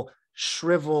people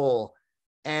shrivel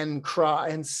and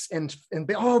cry and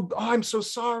be, oh, I'm so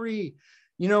sorry.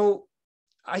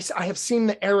 I have seen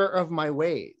the error of my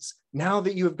ways. Now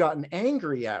that you have gotten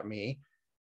angry at me,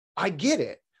 I get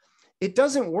it. It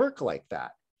doesn't work like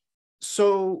that.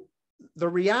 So the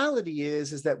reality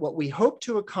is that what we hope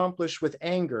to accomplish with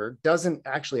anger doesn't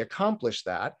actually accomplish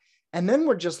that. And then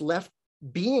we're just left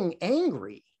being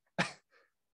angry.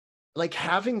 Like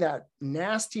having that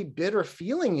nasty, bitter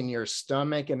feeling in your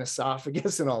stomach and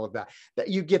esophagus and all of that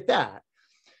you get that.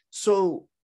 So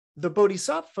the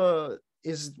Bodhisattva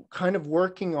is kind of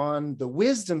working on the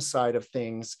wisdom side of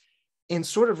things in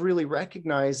sort of really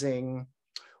recognizing,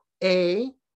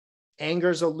 A, anger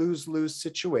is a lose-lose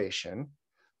situation,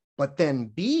 but then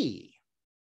B,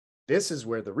 this is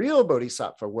where the real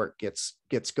Bodhisattva work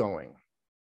gets going.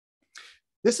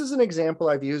 This is an example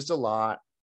I've used a lot.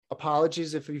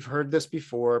 Apologies if you've heard this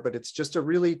before, but it's just a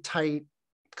really tight,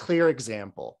 clear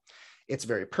example. It's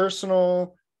very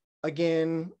personal.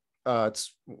 Again,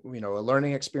 it's a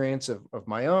learning experience of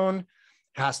my own.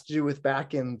 Has to do with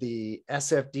back in the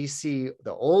SFDC,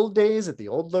 the old days at the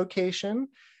old location.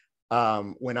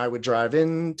 when I would drive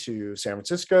into San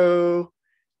Francisco,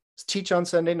 teach on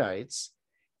Sunday nights.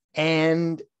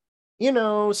 And,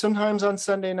 sometimes on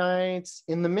Sunday nights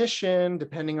in the Mission,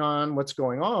 depending on what's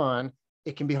going on,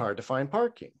 it can be hard to find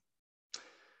parking.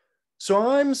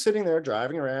 So I'm sitting there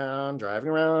driving around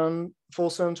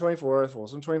Folsom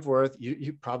 24th.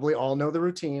 You probably all know the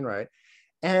routine, right?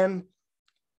 And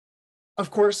of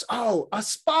course, a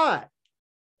spot.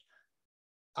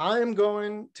 I'm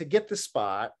going to get the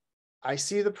spot. I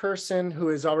see the person who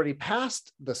has already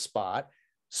passed the spot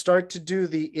start to do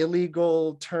the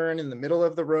illegal turn in the middle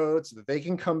of the road so that they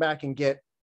can come back and get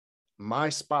my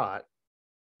spot.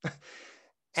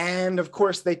 And of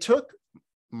course, they took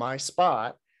my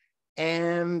spot,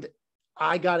 and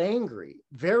I got angry,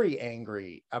 very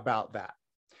angry about that.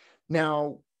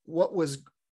 Now, what was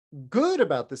good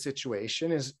about the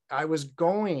situation is I was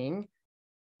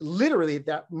literally at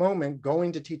that moment,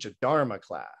 going to teach a Dharma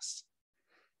class.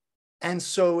 And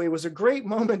so it was a great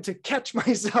moment to catch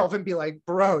myself and be like,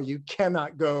 bro, you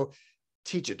cannot go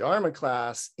teach a Dharma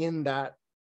class in that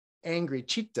angry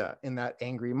chitta, in that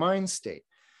angry mind state.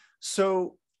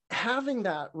 So having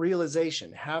that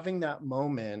realization, having that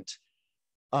moment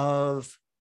of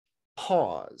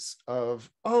pause, of,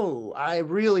 I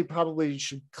really probably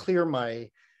should clear my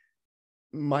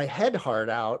head heart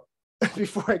out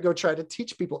before I go try to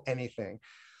teach people anything.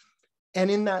 And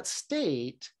in that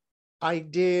state, I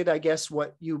did, I guess,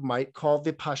 what you might call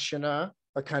vipassana,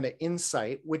 a kind of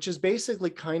insight, which is basically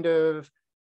kind of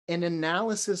an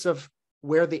analysis of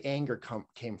where the anger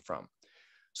came from.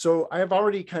 So I have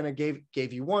already kind of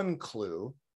gave you one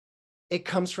clue. It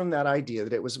comes from that idea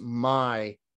that it was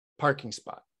my parking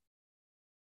spot.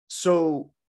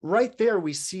 So right there,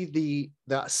 we see the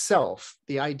self,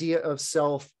 the idea of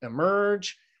self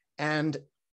emerge and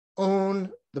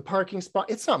own the parking spot.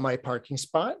 It's not my parking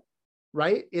spot,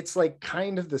 right? It's like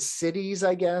kind of the city's,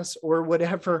 I guess, or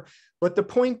whatever. But the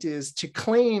point is to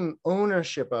claim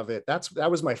ownership of it. That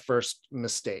was my first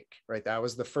mistake, right? That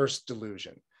was the first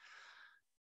delusion.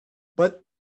 But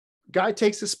guy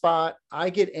takes a spot, I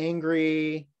get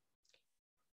angry,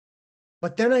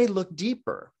 but then I look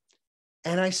deeper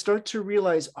and I start to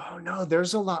realize, oh no,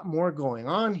 there's a lot more going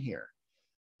on here.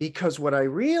 Because what I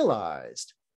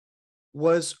realized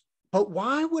was, but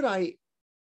why would I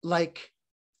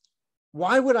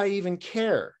even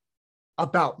care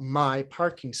about my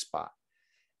parking spot?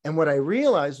 And what I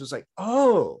realized was like,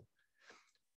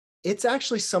 it's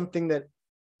actually something that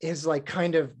is like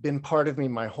kind of been part of me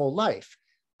my whole life.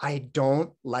 I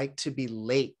don't like to be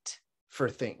late for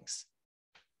things.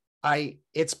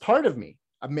 It's part of me.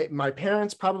 My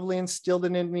parents probably instilled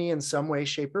it in me in some way,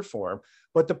 shape, or form.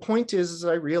 But the point is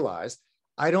I realized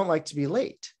I don't like to be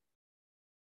late.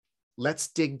 Let's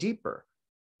dig deeper.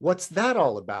 What's that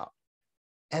all about?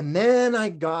 And then I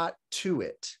got to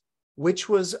it, which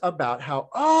was about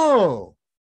how,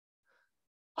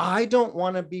 I don't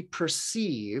want to be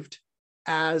perceived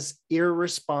as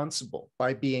irresponsible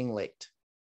by being late.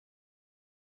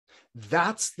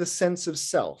 That's the sense of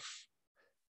self.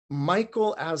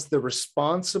 Michael as the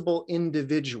responsible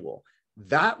individual,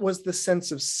 that was the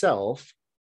sense of self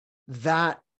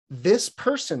that this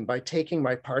person, by taking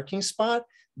my parking spot,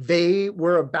 they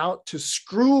were about to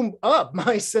screw up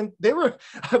my sense. They were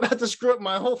about to screw up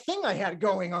my whole thing I had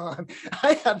going on.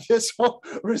 I had this whole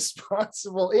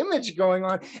responsible image going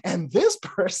on, and this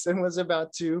person was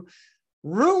about to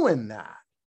ruin that.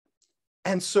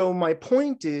 And so my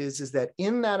point is that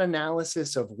in that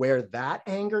analysis of where that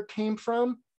anger came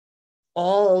from,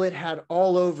 all it had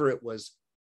all over it was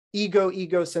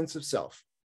ego, sense of self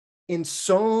in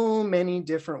so many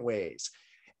different ways.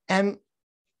 And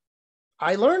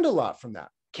I learned a lot from that.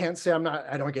 Can't say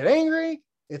I don't get angry.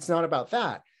 It's not about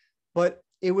that. But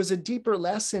it was a deeper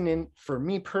lesson for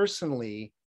me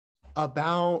personally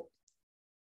about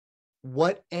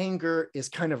what anger is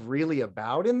kind of really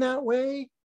about in that way.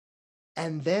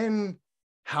 And then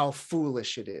how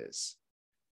foolish it is.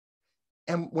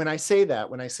 And when I say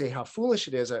how foolish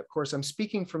it is, of course, I'm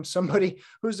speaking from somebody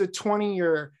who's a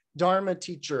 20-year Dharma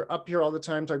teacher up here all the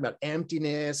time talking about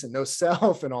emptiness and no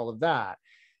self and all of that.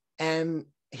 And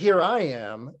here I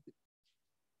am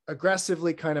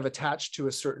aggressively kind of attached to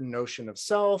a certain notion of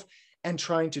self and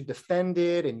trying to defend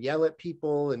it and yell at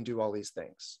people and do all these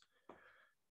things.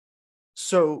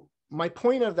 So my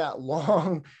point of that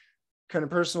long kind of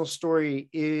personal story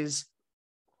is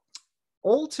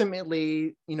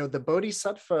ultimately, the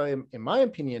Bodhisattva, in my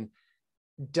opinion,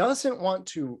 doesn't want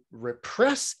to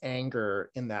repress anger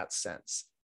in that sense.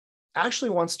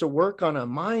 Actually wants to work on a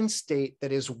mind state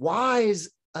that is wise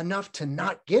enough to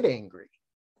not get angry.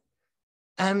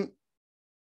 And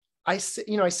I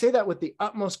say that with the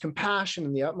utmost compassion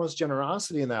and the utmost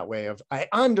generosity in that way of, I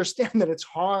understand that it's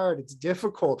hard, it's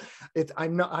difficult.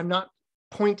 I'm not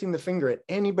pointing the finger at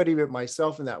anybody but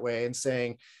myself in that way and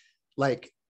saying,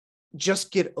 like,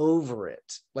 just get over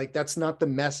it. Like, that's not the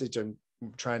message I'm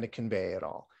trying to convey at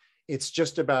all. It's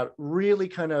just about really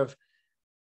kind of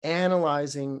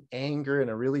analyzing anger in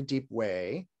a really deep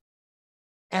way,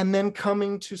 and then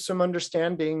coming to some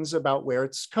understandings about where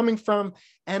it's coming from.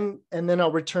 And then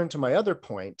I'll return to my other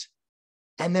point.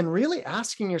 And then really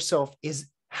asking yourself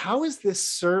how is this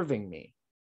serving me?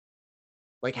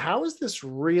 Like, how is this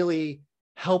really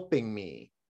helping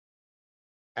me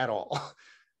at all?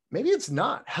 Maybe it's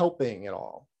not helping at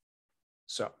all.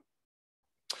 So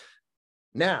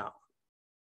now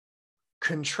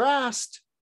contrast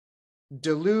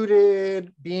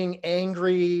deluded, being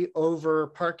angry over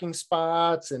parking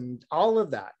spots and all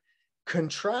of that.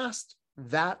 Contrast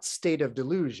that state of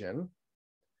delusion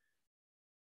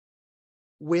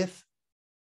with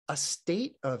a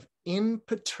state of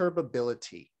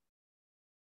imperturbability.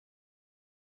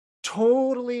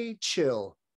 Totally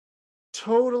chill,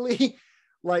 totally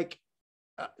like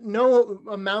no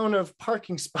amount of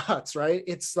parking spots, right?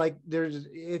 It's like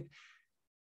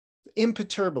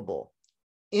imperturbable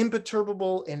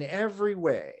in every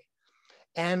way.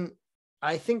 And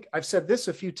I think I've said this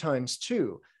a few times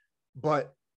too,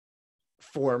 but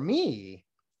for me,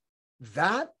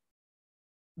 that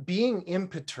being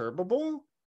imperturbable,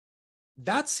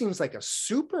 that seems like a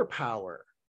superpower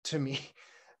to me.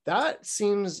 That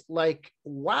seems like,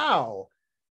 wow,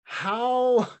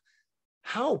 how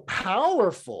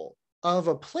powerful of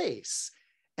a place.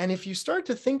 And if you start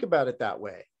to think about it that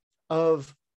way,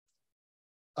 of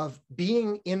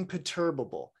being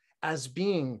imperturbable as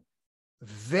being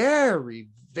very,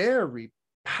 very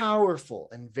powerful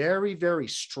and very, very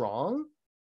strong,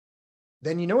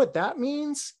 then you know what that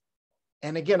means?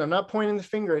 And again, I'm not pointing the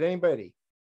finger at anybody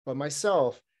but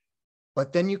myself,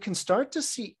 but then you can start to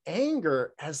see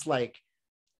anger as like,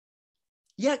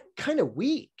 yeah, kind of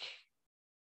weak.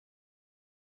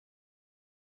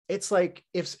 It's like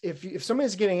if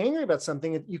somebody's getting angry about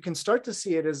something, you can start to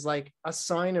see it as like a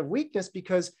sign of weakness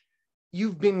because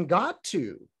you've been got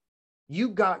to. You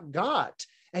got,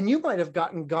 and you might have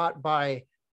gotten got by,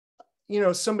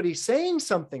 somebody saying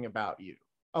something about you,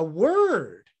 a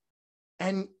word,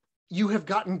 and you have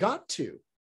gotten got to.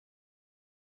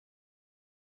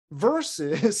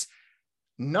 Versus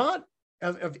not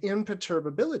of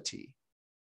imperturbability.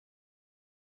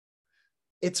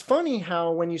 It's funny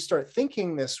how when you start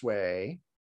thinking this way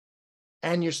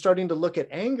and you're starting to look at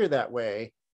anger that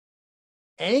way,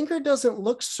 anger doesn't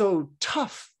look so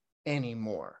tough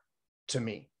anymore to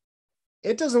me.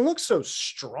 It doesn't look so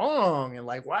strong and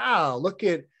like, wow,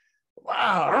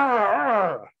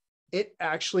 wow. It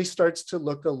actually starts to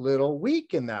look a little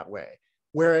weak in that way.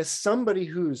 Whereas somebody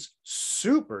who's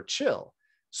super chill,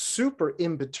 super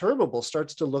imperturbable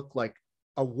starts to look like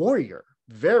a warrior,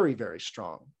 very, very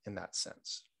strong in that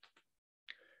sense.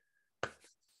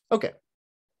 Okay.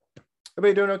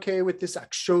 Everybody doing okay with this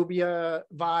Akṣobhya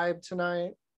vibe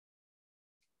tonight?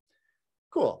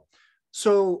 Cool.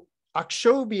 So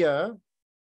Akṣobhya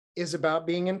is about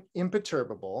being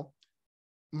imperturbable.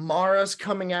 Mara's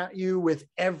coming at you with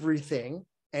everything,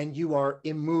 and you are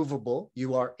immovable,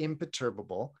 you are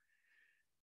imperturbable.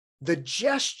 The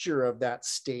gesture of that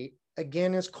state,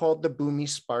 again, is called the Bhumi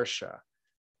Sparsha.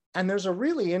 And there's a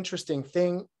really interesting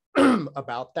thing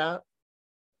about that,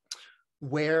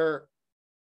 where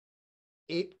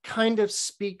it kind of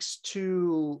speaks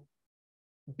to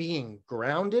being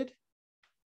grounded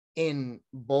in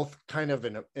both kind of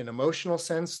an emotional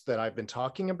sense that I've been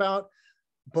talking about,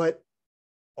 but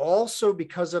also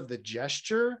because of the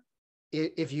gesture.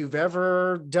 If you've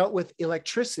ever dealt with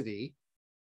electricity,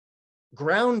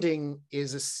 grounding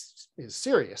is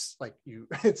serious, like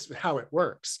it's how it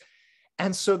works.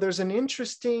 And so there's an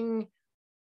interesting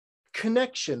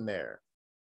connection there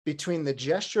between the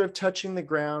gesture of touching the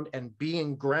ground and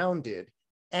being grounded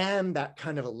and that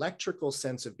kind of electrical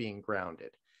sense of being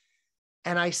grounded.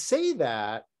 And I say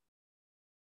that,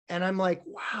 and I'm like,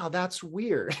 wow, that's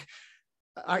weird.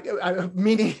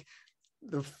 Meaning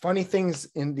the funny things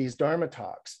in these Dharma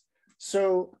talks.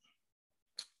 So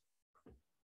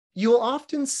you'll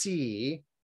often see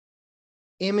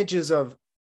images of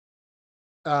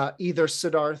either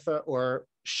Siddhartha or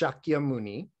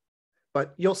Shakyamuni,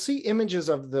 but you'll see images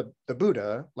of the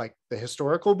Buddha, like the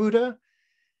historical Buddha,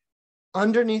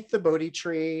 underneath the Bodhi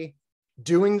tree,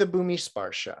 doing the Bhumi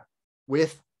Sparsha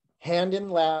with hand in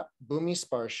lap, Bhumi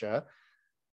Sparsha.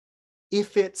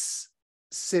 If it's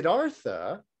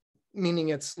Siddhartha, meaning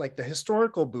it's like the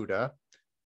historical Buddha,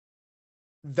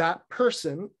 that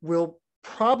person will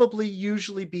probably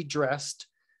usually be dressed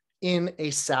in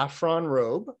a saffron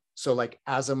robe, so like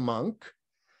as a monk,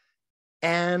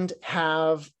 and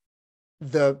have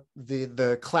the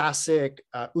classic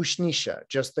ushnisha,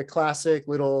 just the classic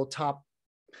little top,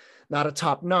 not a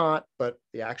top knot, but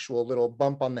the actual little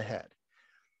bump on the head.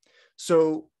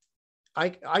 So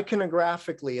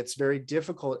iconographically, it's very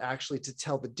difficult actually to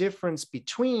tell the difference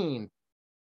between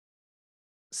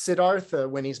Siddhartha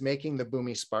when he's making the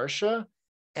Bhumi Sparsha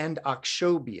and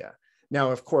Akṣobhya.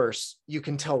 Now, of course, you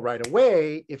can tell right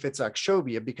away if it's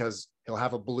Akṣobhya because he'll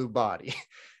have a blue body.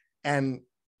 And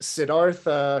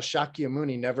Siddhartha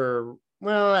Shakyamuni never,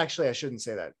 well, actually, I shouldn't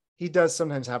say that. He does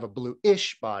sometimes have a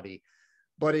blue-ish body,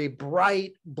 but a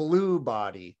bright blue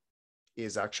body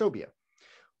is Akṣobhya.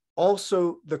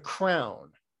 Also, the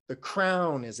crown. The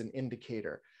crown is an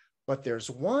indicator. But there's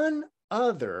one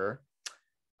other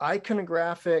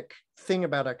iconographic thing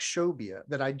about Akṣobhya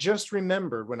that I just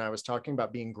remembered when I was talking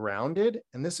about being grounded,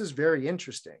 and this is very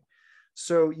interesting.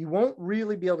 So you won't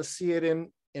really be able to see it in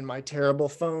my terrible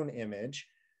phone image,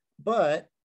 but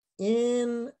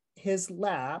in his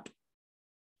lap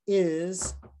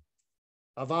is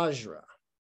a Vajra.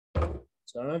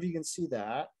 So I don't know if you can see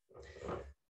that.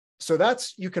 So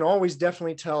that's, you can always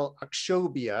definitely tell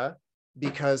Akṣobhya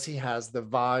because he has the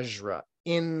Vajra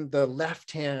in the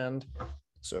left hand.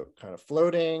 So kind of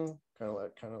floating, kind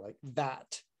of like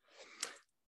that.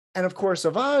 And of course, a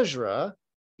Vajra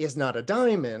is not a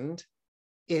diamond,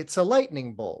 it's a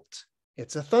lightning bolt.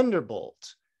 It's a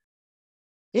thunderbolt.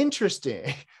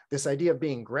 Interesting, this idea of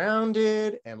being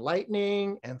grounded and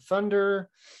lightning and thunder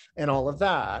and all of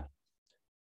that.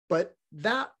 But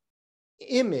that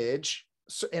image,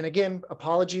 and again,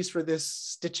 apologies for this,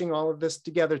 stitching all of this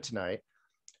together tonight,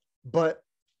 but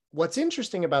what's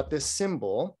interesting about this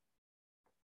symbol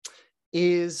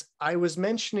is I was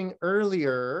mentioning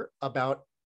earlier about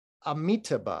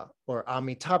Amitabha or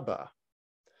Amitabha.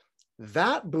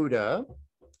 That Buddha,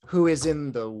 who is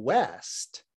in the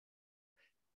West,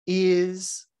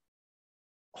 is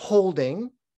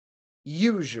holding,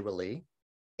 usually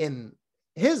in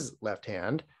his left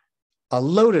hand, a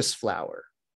lotus flower.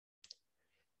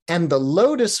 And the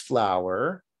lotus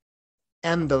flower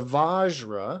and the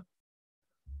Vajra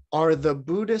are the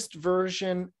Buddhist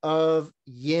version of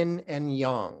yin and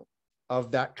yang,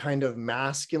 of that kind of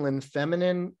masculine,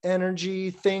 feminine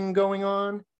energy thing going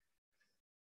on.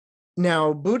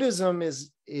 Now, Buddhism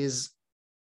is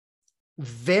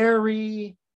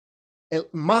very,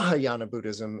 Mahayana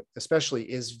Buddhism especially,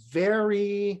 is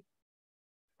very,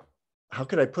 how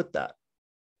could I put that?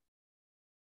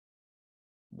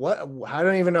 I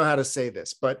don't even know how to say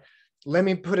this, but let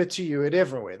me put it to you a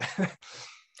different way.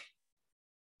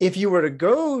 If you were to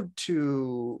go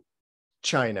to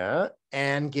China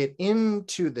and get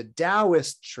into the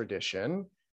Taoist tradition,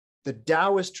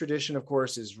 of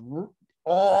course, is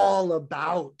all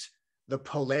about the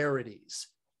polarities,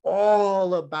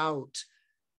 all about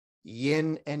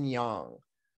yin and yang,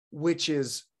 which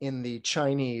is in the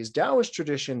Chinese Taoist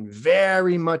tradition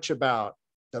very much about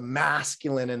the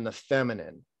masculine and the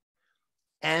feminine.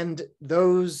 And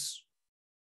those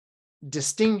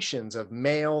distinctions of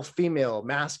male, female,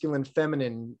 masculine,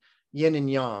 feminine, yin and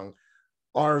yang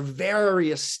are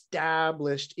very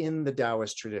established in the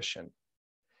Taoist tradition.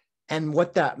 And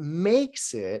what that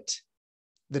makes it,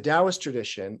 the Taoist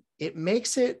tradition, it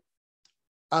makes it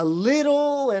a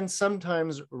little and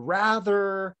sometimes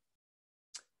rather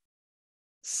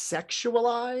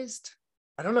sexualized.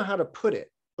 I don't know how to put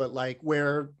it, but like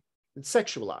where it's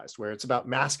sexualized, where it's about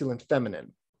masculine,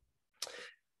 feminine.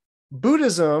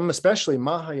 Buddhism, especially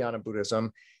Mahayana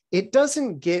Buddhism, it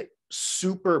doesn't get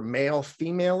super male,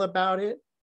 female about it.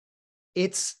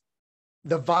 It's,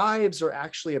 the vibes are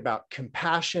actually about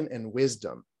compassion and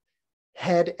wisdom,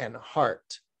 head and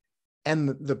heart.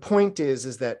 And the point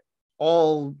is that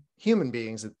all human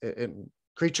beings and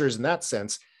creatures in that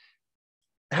sense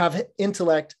have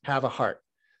intellect, have a heart.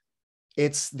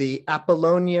 It's the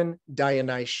Apollonian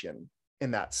Dionysian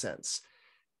in that sense.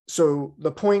 So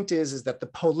the point is that the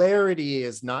polarity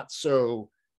is not so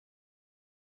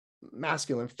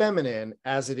masculine, feminine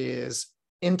as it is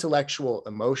intellectual,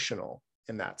 emotional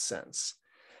in that sense.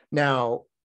 Now,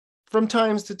 from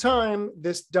time to time,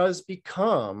 this does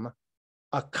become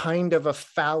a kind of a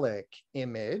phallic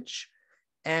image,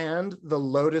 and the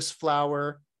lotus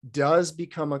flower does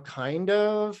become a kind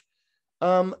of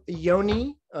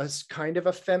yoni, a kind of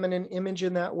a feminine image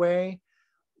in that way.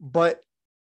 But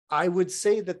I would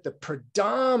say that the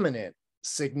predominant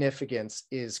significance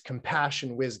is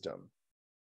compassion, wisdom,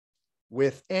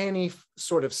 with any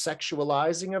sort of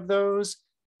sexualizing of those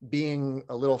being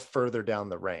a little further down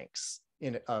the ranks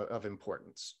of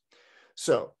importance.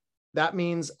 So that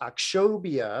means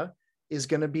Akṣobhya is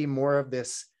going to be more of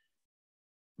this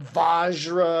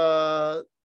Vajra,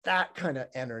 that kind of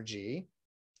energy.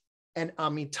 And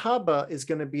Amitabha is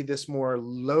going to be this more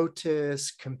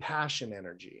lotus, compassion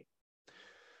energy.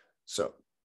 So,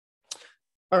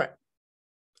 all right.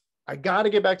 I got to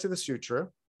get back to the sutra.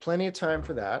 Plenty of time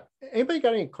for that. Anybody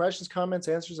got any questions, comments,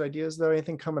 answers, ideas, though?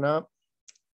 Anything coming up?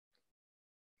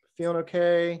 Feeling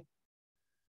okay?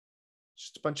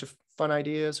 Just a bunch of fun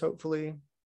ideas, hopefully.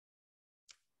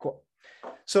 Cool.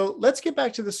 So let's get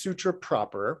back to the sutra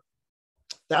proper.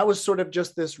 That was sort of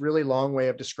just this really long way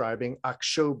of describing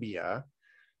Akṣobhya.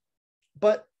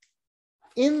 But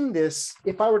in this,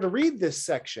 if I were to read this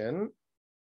section,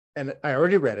 and I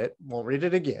already read it, won't read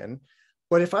it again,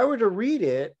 but if I were to read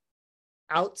it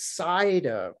out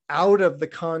of the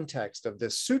context of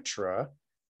this sutra,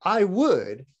 I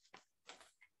would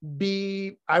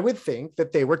think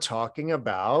that they were talking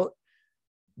about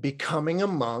becoming a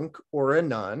monk or a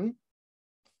nun,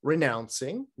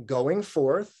 renouncing, going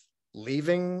forth,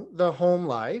 leaving the home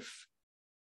life.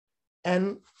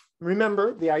 And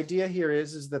remember, the idea here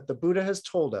is that the Buddha has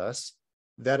told us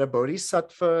that a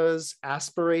bodhisattva's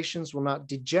aspirations will not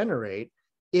degenerate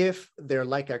if they're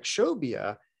like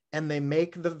Akṣobhya and they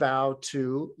make the vow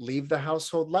to leave the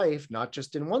household life, not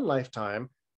just in one lifetime,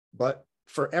 but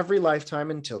for every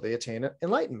lifetime until they attain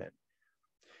enlightenment.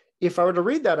 If I were to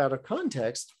read that out of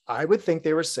context, I would think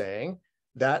they were saying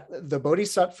that the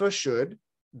bodhisattva should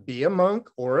be a monk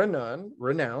or a nun,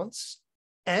 renounce,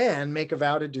 and make a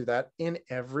vow to do that in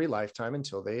every lifetime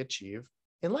until they achieve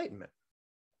enlightenment.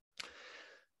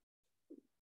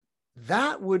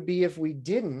 That would be if we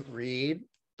didn't read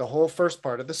the whole first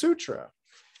part of the sutra.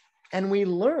 And we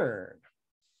learn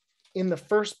in the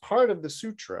first part of the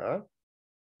sutra,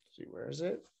 let's see, where is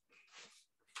it?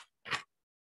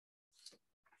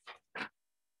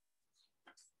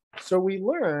 So we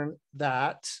learn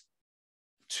that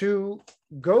to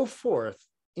go forth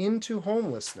into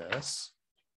homelessness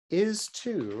is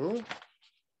to,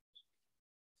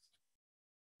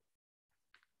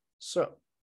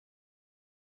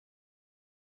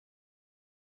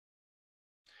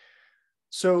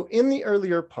 So in the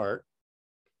earlier part,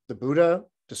 the Buddha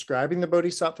describing the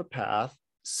Bodhisattva path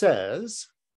says,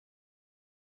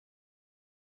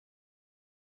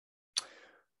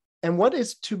 and what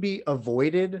is to be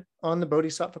avoided on the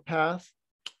Bodhisattva path?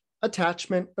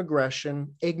 Attachment,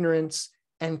 aggression, ignorance,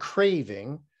 and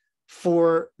craving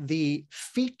for the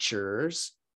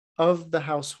features of the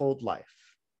household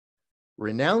life.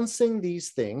 Renouncing these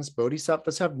things,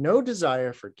 bodhisattvas have no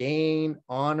desire for gain,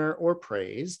 honor, or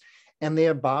praise, and they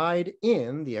abide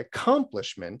in the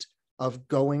accomplishment of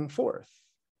going forth.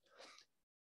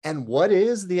 And what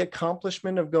is the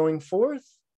accomplishment of going forth?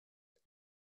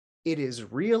 It is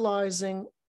realizing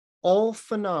all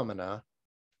phenomena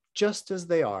just as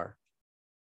they are.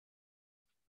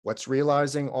 What's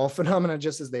realizing all phenomena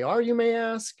just as they are, you may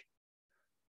ask?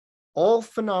 All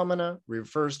phenomena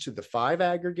refers to the five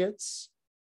aggregates,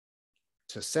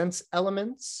 to sense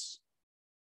elements,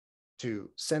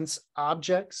 to sense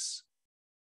objects,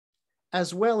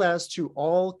 as well as to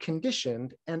all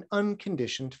conditioned and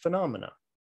unconditioned phenomena.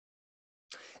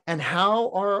 And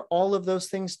how are all of those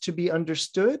things to be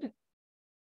understood?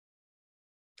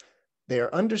 They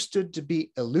are understood to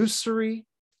be illusory,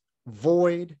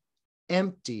 void,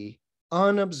 empty,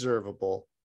 unobservable,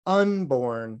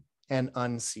 unborn, and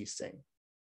unceasing.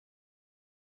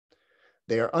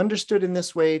 They are understood in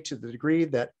this way to the degree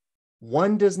that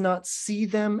one does not see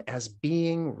them as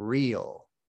being real.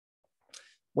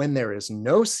 When there is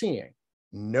no seeing,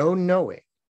 no knowing,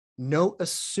 no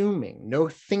assuming, no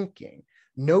thinking,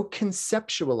 no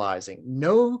conceptualizing,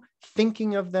 no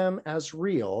thinking of them as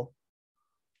real,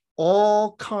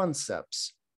 all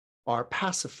concepts are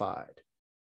pacified.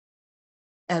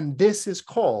 And this is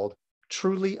called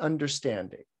truly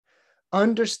understanding.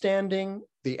 Understanding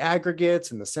the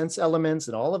aggregates and the sense elements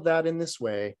and all of that in this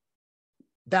way,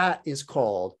 that is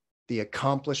called the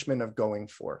accomplishment of going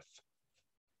forth.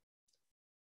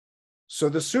 So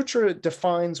the sutra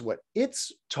defines what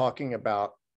it's talking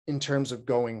about in terms of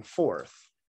going forth,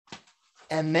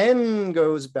 and then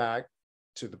goes back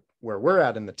to where we're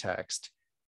at in the text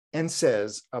and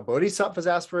says, a bodhisattva's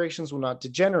aspirations will not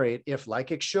degenerate if, like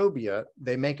Akṣobhya,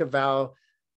 they make a vow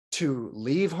to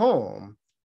leave home,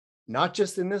 not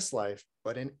just in this life,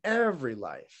 but in every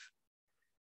life.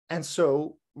 And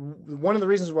so one of the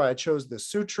reasons why I chose the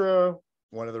sutra,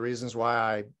 one of the reasons why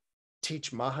I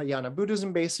teach Mahayana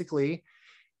Buddhism basically,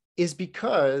 is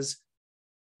because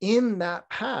in that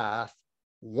path,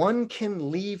 one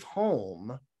can leave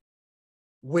home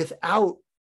without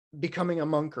becoming a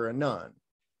monk or a nun.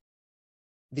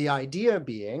 The idea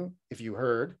being, if you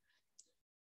heard,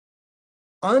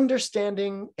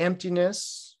 understanding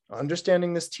emptiness,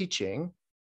 understanding this teaching,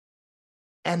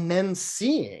 and then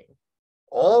seeing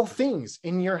all things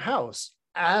in your house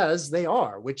as they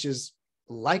are, which is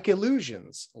like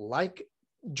illusions, like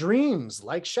dreams,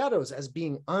 like shadows, as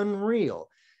being unreal,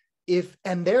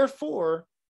 and therefore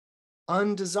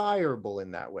undesirable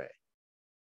in that way.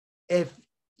 If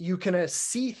you can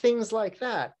see things like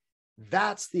that,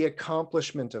 that's the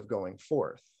accomplishment of going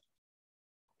forth.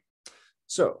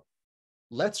 So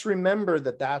let's remember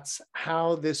that that's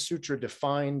how this sutra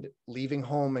defined leaving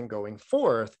home and going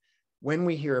forth when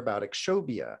we hear about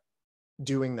Akṣobhya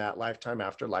doing that lifetime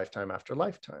after lifetime after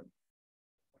lifetime.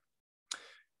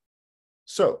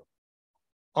 So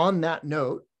on that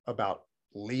note about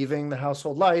leaving the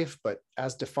household life, but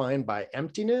as defined by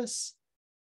emptiness,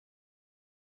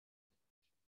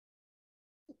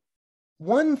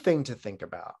 one thing to think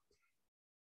about,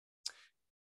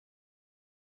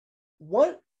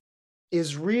 what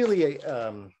is really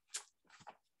I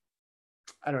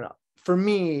don't know, for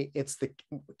me, it's the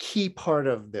key part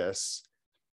of this.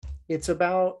 It's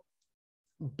about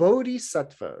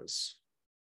bodhisattvas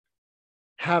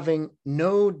having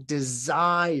no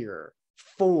desire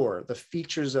for the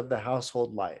features of the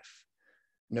household life,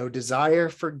 no desire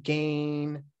for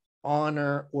gain,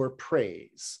 honor, or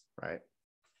praise, right?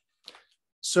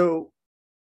 So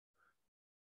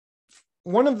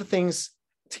one of the things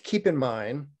to keep in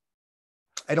mind,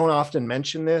 I don't often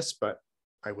mention this, but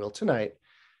I will tonight.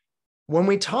 When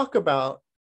we talk about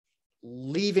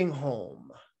leaving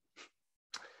home,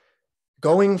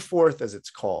 going forth as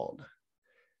it's called,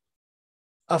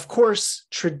 of course,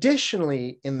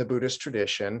 traditionally in the Buddhist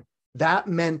tradition, that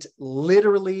meant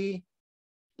literally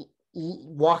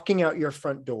walking out your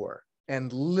front door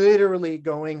and literally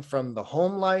going from the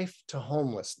home life to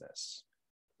homelessness,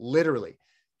 literally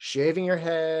shaving your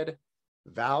head,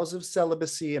 vows of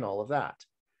celibacy, and all of that.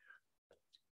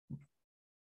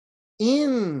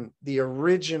 In the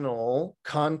original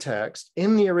context,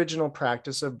 in the original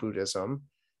practice of Buddhism,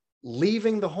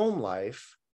 leaving the home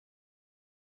life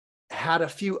had a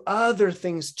few other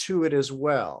things to it as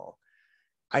well.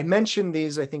 I mentioned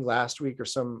these, I think, last week or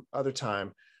some other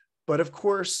time, but of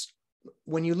course,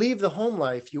 when you leave the home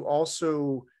life, you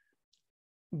also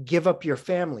give up your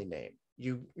family name.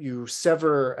 You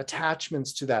sever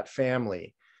attachments to that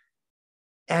family.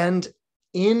 And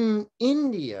in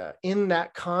India, in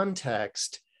that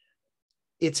context,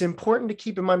 it's important to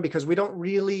keep in mind, because we don't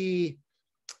really,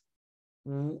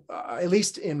 at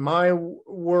least in my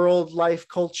world, life,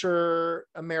 culture,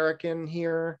 American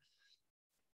here,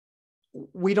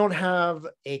 we don't have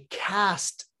a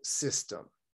caste system.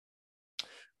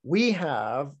 We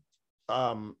have,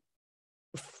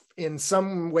 in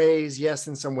some ways, yes,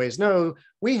 in some ways, no,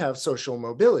 we have social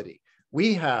mobility.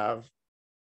 We have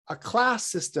a class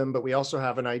system, but we also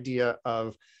have an idea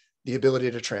of the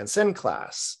ability to transcend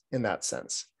class in that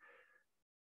sense.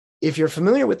 If you're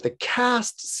familiar with the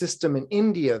caste system in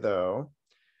India, though,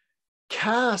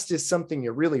 caste is something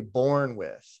you're really born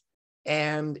with.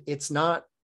 And it's not,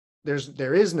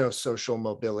 there is no social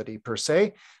mobility per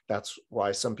se. That's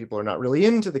why some people are not really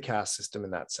into the caste system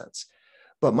in that sense.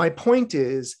 But my point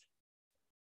is,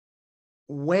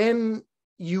 when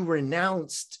you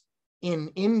renounced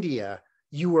in India,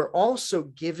 you were also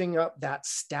giving up that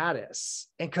status.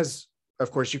 And because,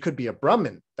 of course, you could be a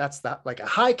Brahmin, that's that, like a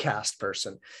high caste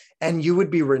person, and you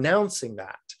would be renouncing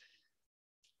that.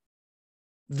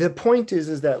 The point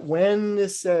is that when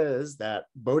this says that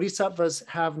bodhisattvas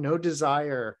have no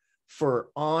desire for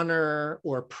honor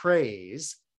or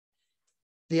praise,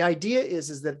 the idea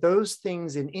is that those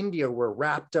things in India were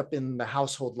wrapped up in the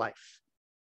household life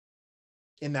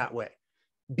in that way.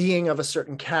 Being of a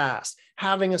certain caste,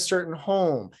 having a certain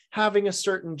home, having a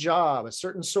certain job, a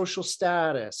certain social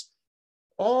status,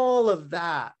 all of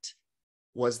that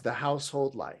was the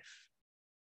household life.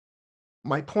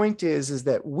 My point is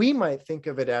that we might think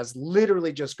of it as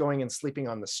literally just going and sleeping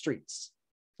on the streets.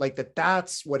 Like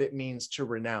that's what it means to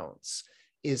renounce,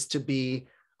 is to be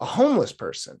a homeless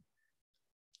person.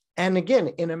 And again,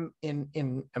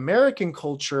 in American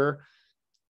culture,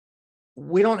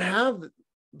 we don't have,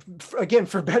 again,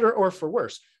 for better or for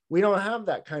worse, we don't have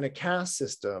that kind of caste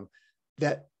system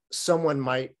that someone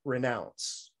might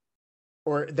renounce,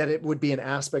 or that it would be an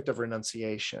aspect of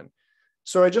renunciation.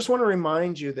 So I just want to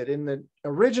remind you that in the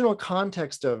original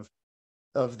context of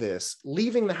this,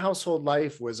 leaving the household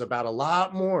life was about a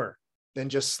lot more than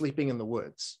just sleeping in the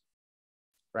woods,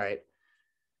 right?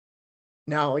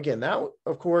 Now, again, that,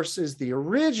 of course, is the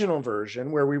original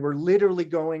version where we were literally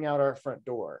going out our front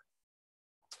door.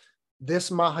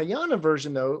 This Mahayana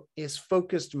version, though, is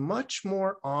focused much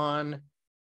more on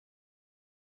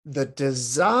the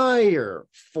desire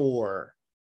for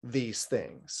these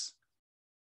things.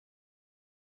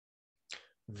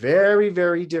 Very,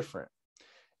 very different.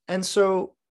 And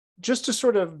so just to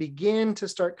sort of begin to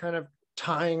start kind of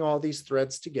tying all these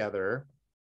threads together,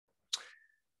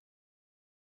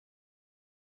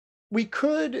 we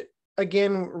could,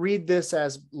 again, read this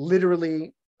as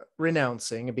literally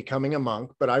renouncing and becoming a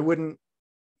monk, but I wouldn't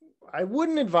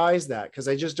advise that, because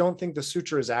I just don't think the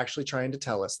sutra is actually trying to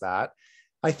tell us that.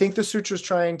 I think the sutra is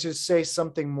trying to say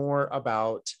something more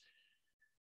about,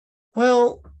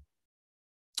 well,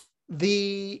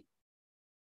 the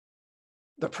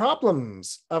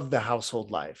problems of the household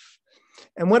life.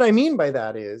 And what I mean by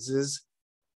that is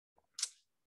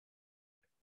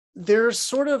there's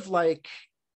sort of like,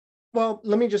 well,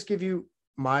 let me just give you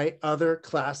my other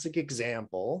classic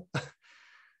example.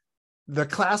 The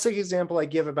classic example I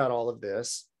give about all of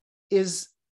this is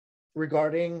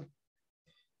regarding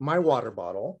my water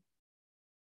bottle.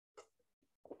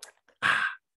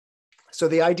 So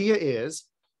the idea is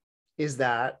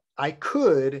that I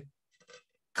could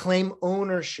claim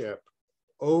ownership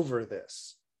over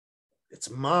this. It's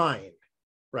mine,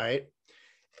 right?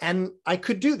 And I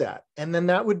could do that. And then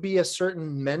that would be a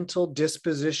certain mental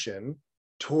disposition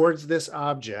towards this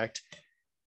object,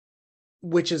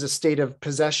 which is a state of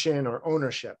possession or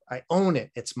ownership. I own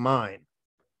it, it's mine.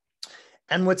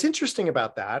 And what's interesting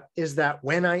about that is that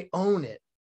when I own it,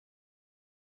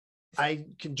 I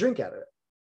can drink out of it.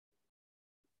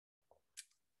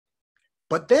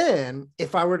 But then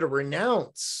if I were to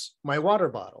renounce my water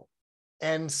bottle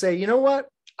and say, you know what?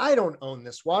 I don't own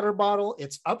this water bottle.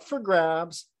 It's up for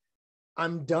grabs.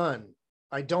 I'm done.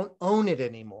 I don't own it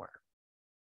anymore.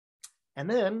 And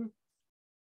then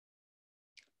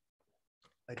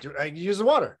I use the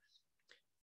water.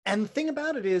 And the thing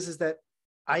about it is that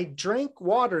I drank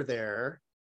water there.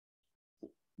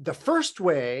 The first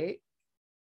way,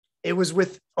 it was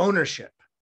with ownership.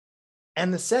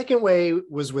 And the second way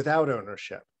was without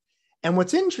ownership. And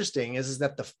what's interesting is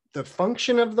that the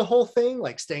function of the whole thing,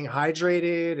 like staying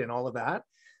hydrated and all of that,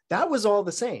 that was all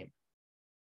the same.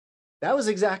 That was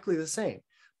exactly the same.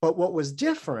 But what was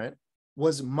different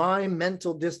was my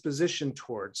mental disposition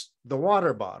towards the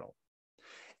water bottle.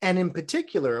 And in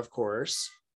particular, of course,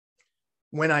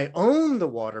 when I own the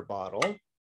water bottle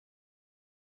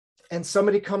and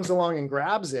somebody comes along and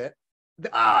grabs it,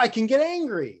 I can get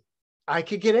angry. I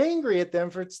could get angry at them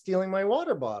for stealing my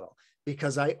water bottle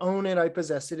because I own it, I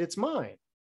possess it, it's mine.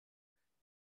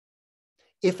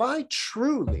 If I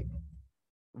truly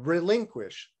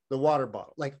relinquish the water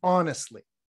bottle, like honestly,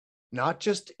 not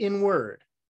just in word,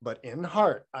 but in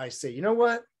heart, I say, you know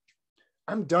what?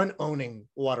 I'm done owning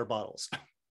water bottles.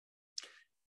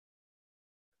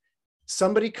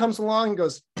 Somebody comes along and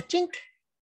goes, chink,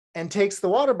 and takes the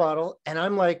water bottle, and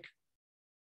I'm like,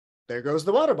 there goes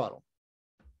the water bottle.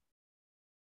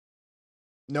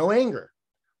 No anger.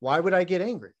 Why would I get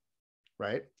angry?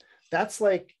 Right? That's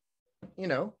like, you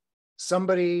know,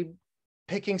 somebody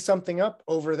picking something up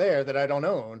over there that I don't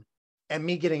own and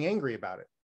me getting angry about it.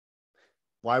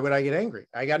 Why would I get angry?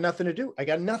 I got nothing to do. I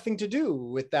got nothing to do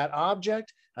with that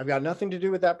object. I've got nothing to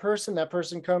do with that person. That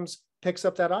person comes, picks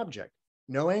up that object.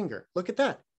 No anger. Look at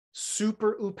that.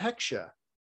 Super upeksha.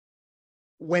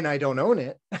 When I don't own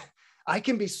it, I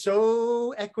can be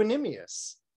so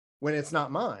equanimous when it's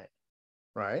not mine,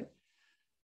 right?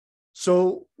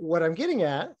 So what I'm getting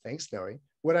at, thanks, Noe,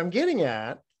 what I'm getting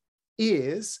at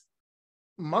is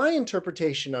my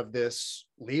interpretation of this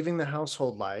leaving the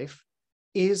household life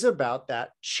is about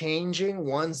that changing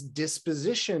one's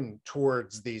disposition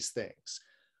towards these things.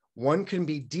 One can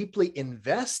be deeply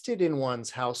invested in one's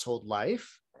household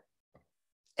life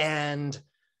and,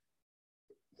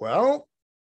 well,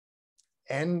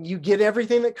 and you get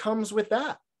everything that comes with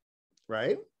that,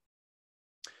 right?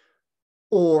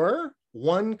 Or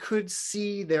one could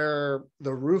see the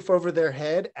roof over their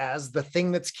head as the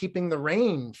thing that's keeping the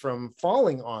rain from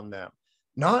falling on them.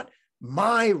 Not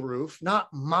my roof,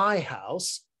 not my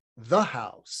house, the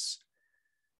house.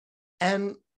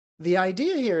 And the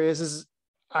idea here is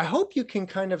I hope you can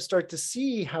kind of start to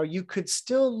see how you could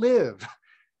still live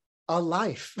a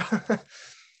life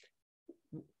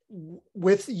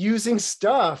with using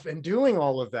stuff and doing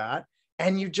all of that.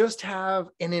 And you just have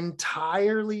an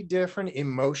entirely different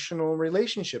emotional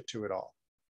relationship to it all.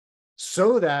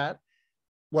 So that,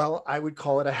 well, I would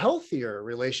call it a healthier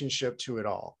relationship to it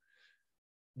all.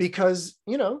 Because,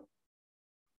 you know,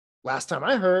 last time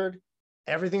I heard,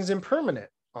 everything's impermanent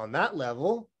on that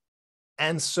level.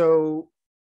 And so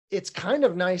it's kind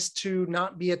of nice to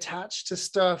not be attached to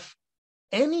stuff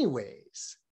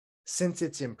anyways, since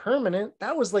it's impermanent.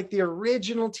 That was like the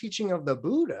original teaching of the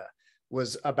Buddha,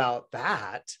 was about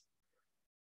that.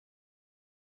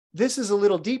 This is a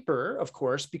little deeper, of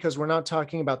course, because we're not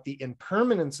talking about the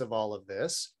impermanence of all of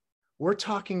this. We're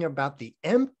talking about the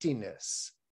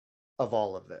emptiness of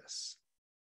all of this.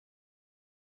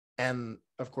 And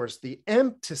of course,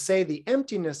 to say the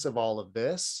emptiness of all of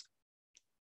this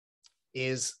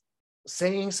is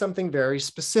saying something very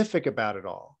specific about it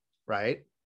all, right?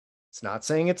 It's not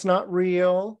saying it's not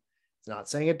real. It's not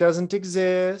saying it doesn't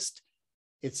exist.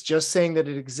 It's just saying that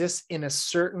it exists in a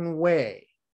certain way.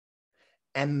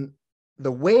 And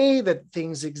the way that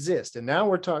things exist, and now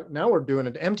we're doing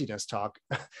an emptiness talk,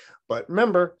 but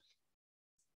remember,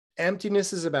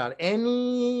 emptiness is about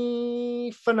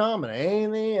any phenomena,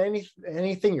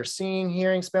 anything you're seeing,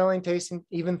 hearing, smelling, tasting,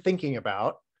 even thinking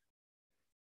about.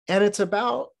 And it's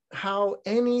about how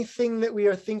anything that we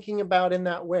are thinking about in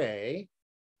that way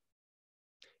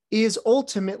is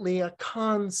ultimately a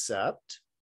concept.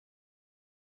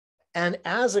 And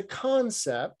as a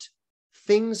concept,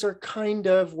 things are kind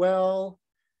of, well,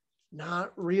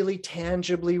 not really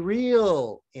tangibly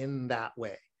real in that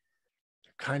way.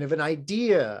 Kind of an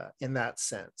idea in that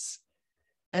sense.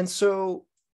 And so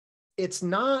it's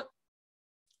not,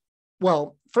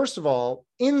 well, first of all,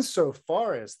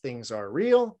 insofar as things are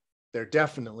real, they're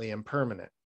definitely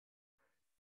impermanent.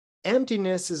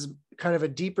 Emptiness is kind of a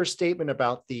deeper statement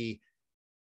about the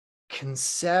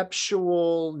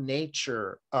conceptual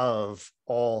nature of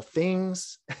all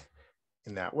things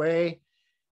in that way.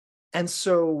 And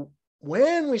so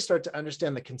when we start to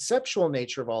understand the conceptual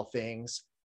nature of all things,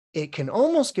 it can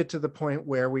almost get to the point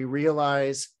where we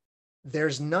realize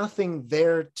there's nothing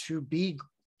there to be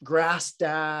grasped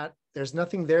at. There's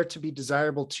nothing there to be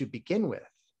desirable to begin with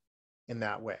in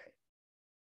that way.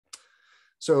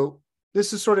 So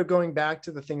this is sort of going back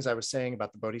to the things I was saying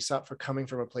about the Bodhisattva coming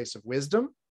from a place of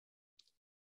wisdom,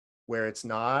 where it's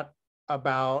not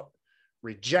about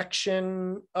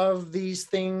rejection of these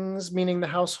things, meaning the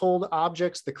household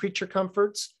objects, the creature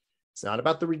comforts. It's not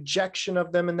about the rejection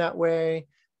of them in that way,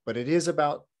 but it is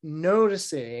about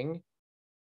noticing,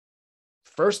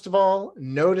 first of all,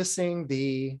 noticing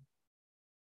the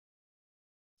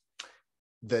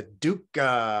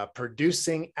dukkha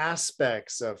producing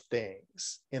aspects of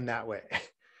things in that way.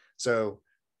 So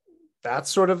that's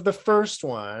sort of the first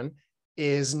one,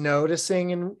 is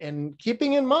noticing and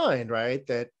keeping in mind, right,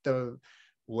 that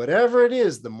whatever it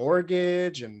is, the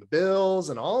mortgage and the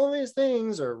bills and all of these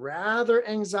things are rather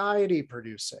anxiety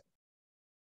producing,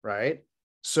 right?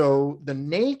 So the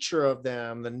nature of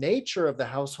them, the nature of the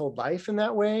household life in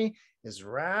that way is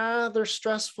rather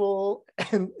stressful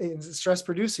and stress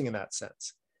producing in that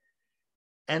sense.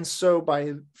 And so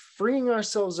by freeing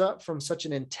ourselves up from such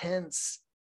an intense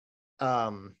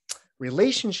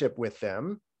relationship with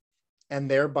them, and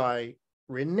thereby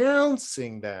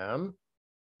renouncing them,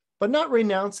 but not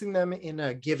renouncing them in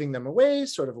a giving them away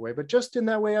sort of a way, but just in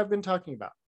that way I've been talking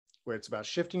about, where it's about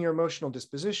shifting your emotional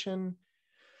disposition.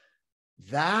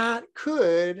 That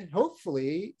could,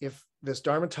 hopefully, if this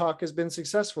Dharma talk has been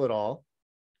successful at all,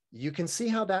 you can see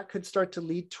how that could start to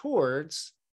lead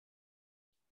towards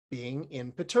being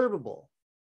imperturbable.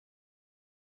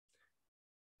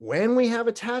 When we have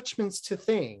attachments to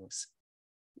things,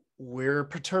 we're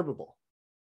perturbable.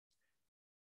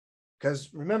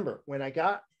 Because remember, when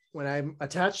I'm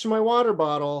attached to my water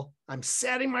bottle, I'm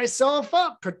setting myself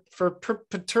up for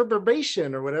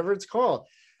perturbation or whatever it's called.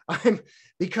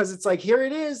 Because it's like, here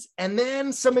it is, and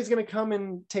then somebody's going to come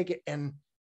and take it, and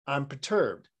I'm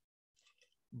perturbed.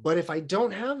 But if I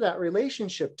don't have that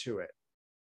relationship to it,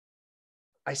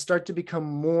 I start to become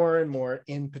more and more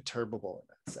imperturbable in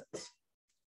that sense.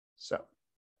 So,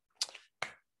 all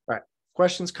right,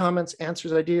 questions, comments,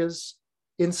 answers, ideas,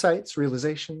 insights,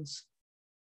 realizations?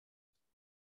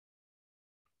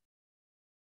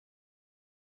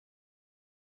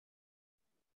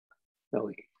 Noe.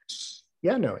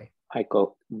 Yeah, Noe.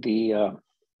 Aiko,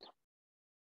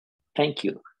 thank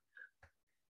you.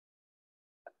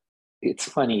 It's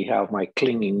funny how my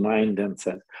clinging mind then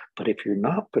says, but if you're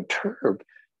not perturbed,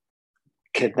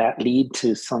 can that lead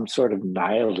to some sort of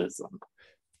nihilism?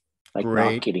 Like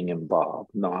Great. Not getting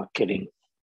involved, not getting,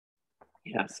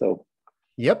 yeah, so.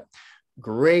 Yep,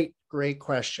 great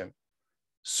question.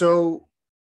 So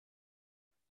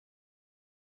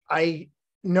I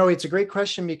know it's a great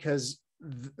question because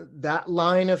that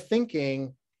line of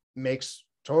thinking makes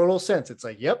total sense. It's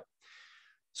like, yep.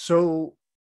 So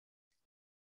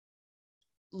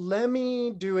let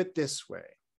me do it this way.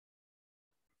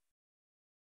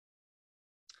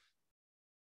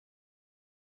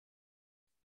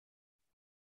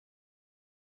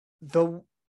 the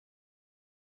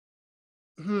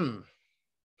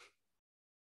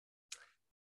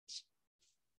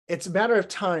it's a matter of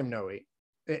time, Noe.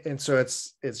 And so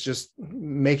it's just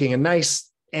making a nice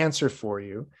answer for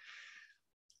you.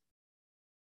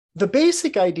 The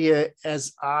basic idea,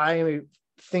 as I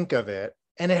think of it,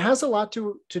 and it has a lot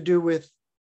to do with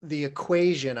the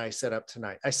equation I set up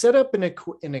tonight. I set up an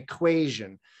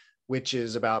equation which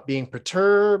is about being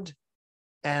perturbed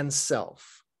and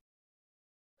self.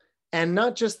 And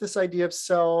not just this idea of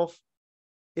self,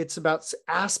 it's about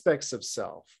aspects of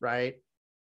self, right?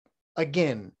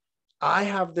 Again, I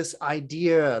have this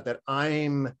idea that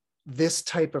I'm this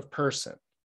type of person.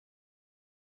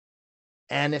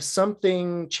 And if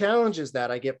something challenges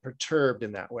that, I get perturbed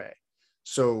in that way.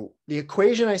 So the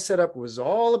equation I set up was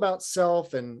all about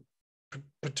self and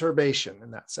perturbation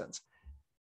in that sense.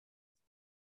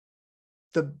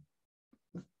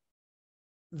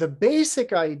 The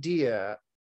basic idea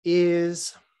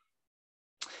is,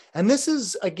 and this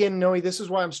is, again, Noe, this is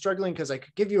why I'm struggling, because I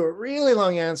could give you a really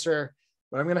long answer,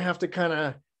 but I'm going to have to kind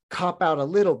of cop out a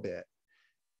little bit.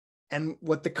 And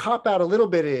what the cop out a little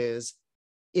bit is,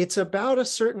 it's about a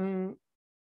certain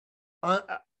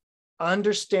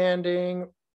understanding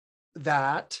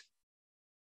that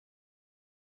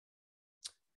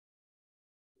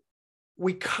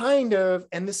we kind of,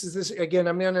 and this again,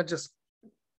 I'm going to just,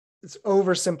 it's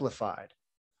oversimplified,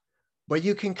 but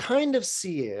you can kind of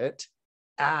see it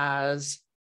as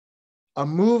a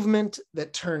movement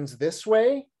that turns this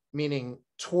way, meaning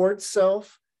towards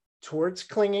self, towards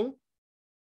clinging.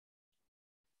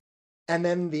 And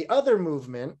then the other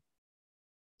movement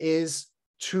is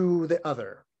to the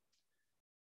other.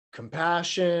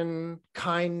 Compassion,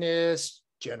 kindness,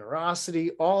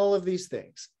 generosity, all of these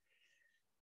things.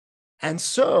 And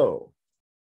so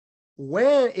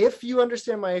if you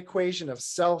understand my equation of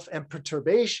self and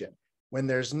perturbation, when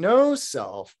there's no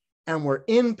self and we're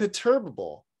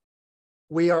imperturbable,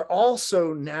 we are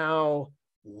also now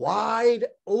wide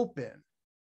open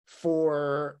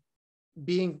for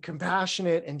being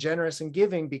compassionate and generous and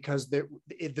giving, because the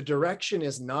direction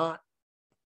is not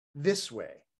this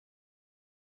way.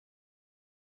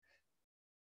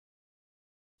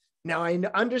 Now, I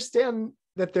understand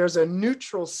that there's a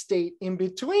neutral state in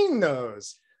between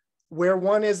those, where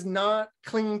one is not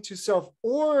clinging to self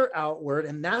or outward,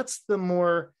 and that's the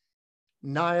more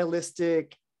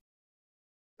nihilistic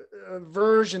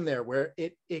version there, where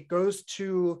it goes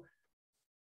to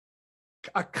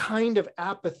a kind of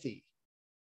apathy.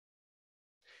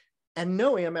 And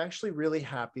Noe, I'm actually really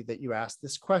happy that you asked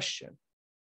this question,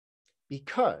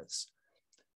 because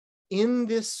in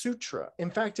this sutra, in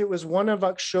fact, it was one of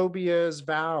Akṣobhya's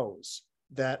vows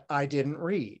that I didn't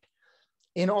read.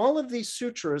 In all of these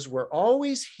sutras, we're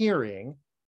always hearing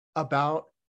about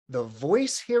the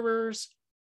voice hearers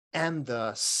and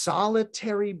the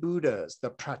solitary Buddhas,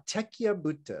 the Pratyekya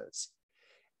Buddhas.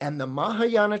 And the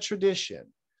Mahayana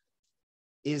tradition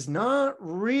is not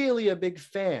really a big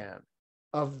fan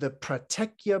of the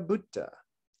Pratyekya Buddha.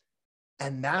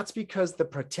 And that's because the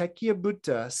Pratyekya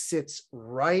Buddha sits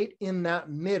right in that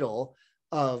middle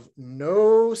of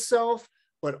no self,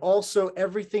 but also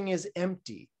everything is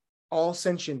empty. All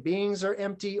sentient beings are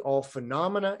empty, all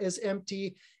phenomena is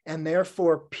empty, and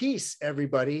therefore, peace,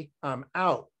 everybody, I'm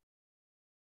out.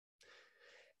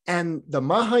 And the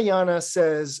Mahayana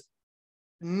says,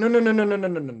 no, no, no, no, no, no,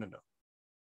 no, no, no, no.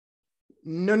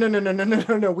 No, no, no, no, no, no,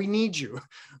 no, no. We need you.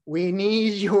 We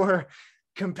need your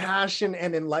compassion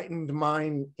and enlightened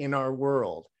mind in our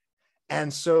world.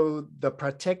 And so the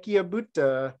Pratyekya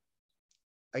Buddha,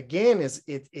 again,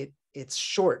 it's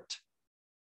short.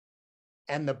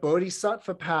 And the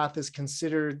Bodhisattva path is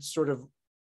considered sort of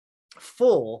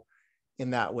full in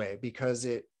that way, because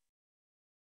it's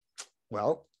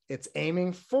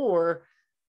aiming for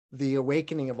the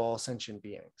awakening of all sentient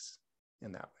beings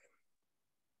in that way.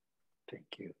 Thank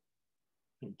you.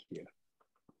 Thank you.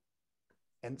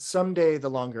 And someday the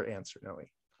longer answer, Noe.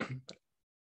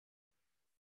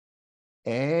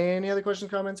 Any other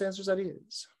questions, comments, answers,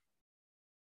 ideas?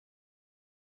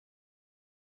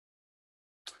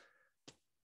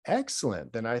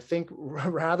 Excellent. Then I think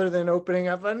rather than opening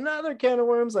up another can of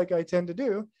worms like I tend to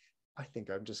do, I think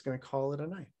I'm just going to call it a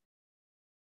night.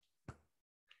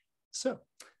 So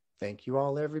thank you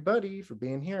all, everybody, for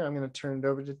being here. I'm going to turn it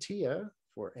over to Tia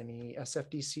for any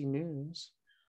SFDC news.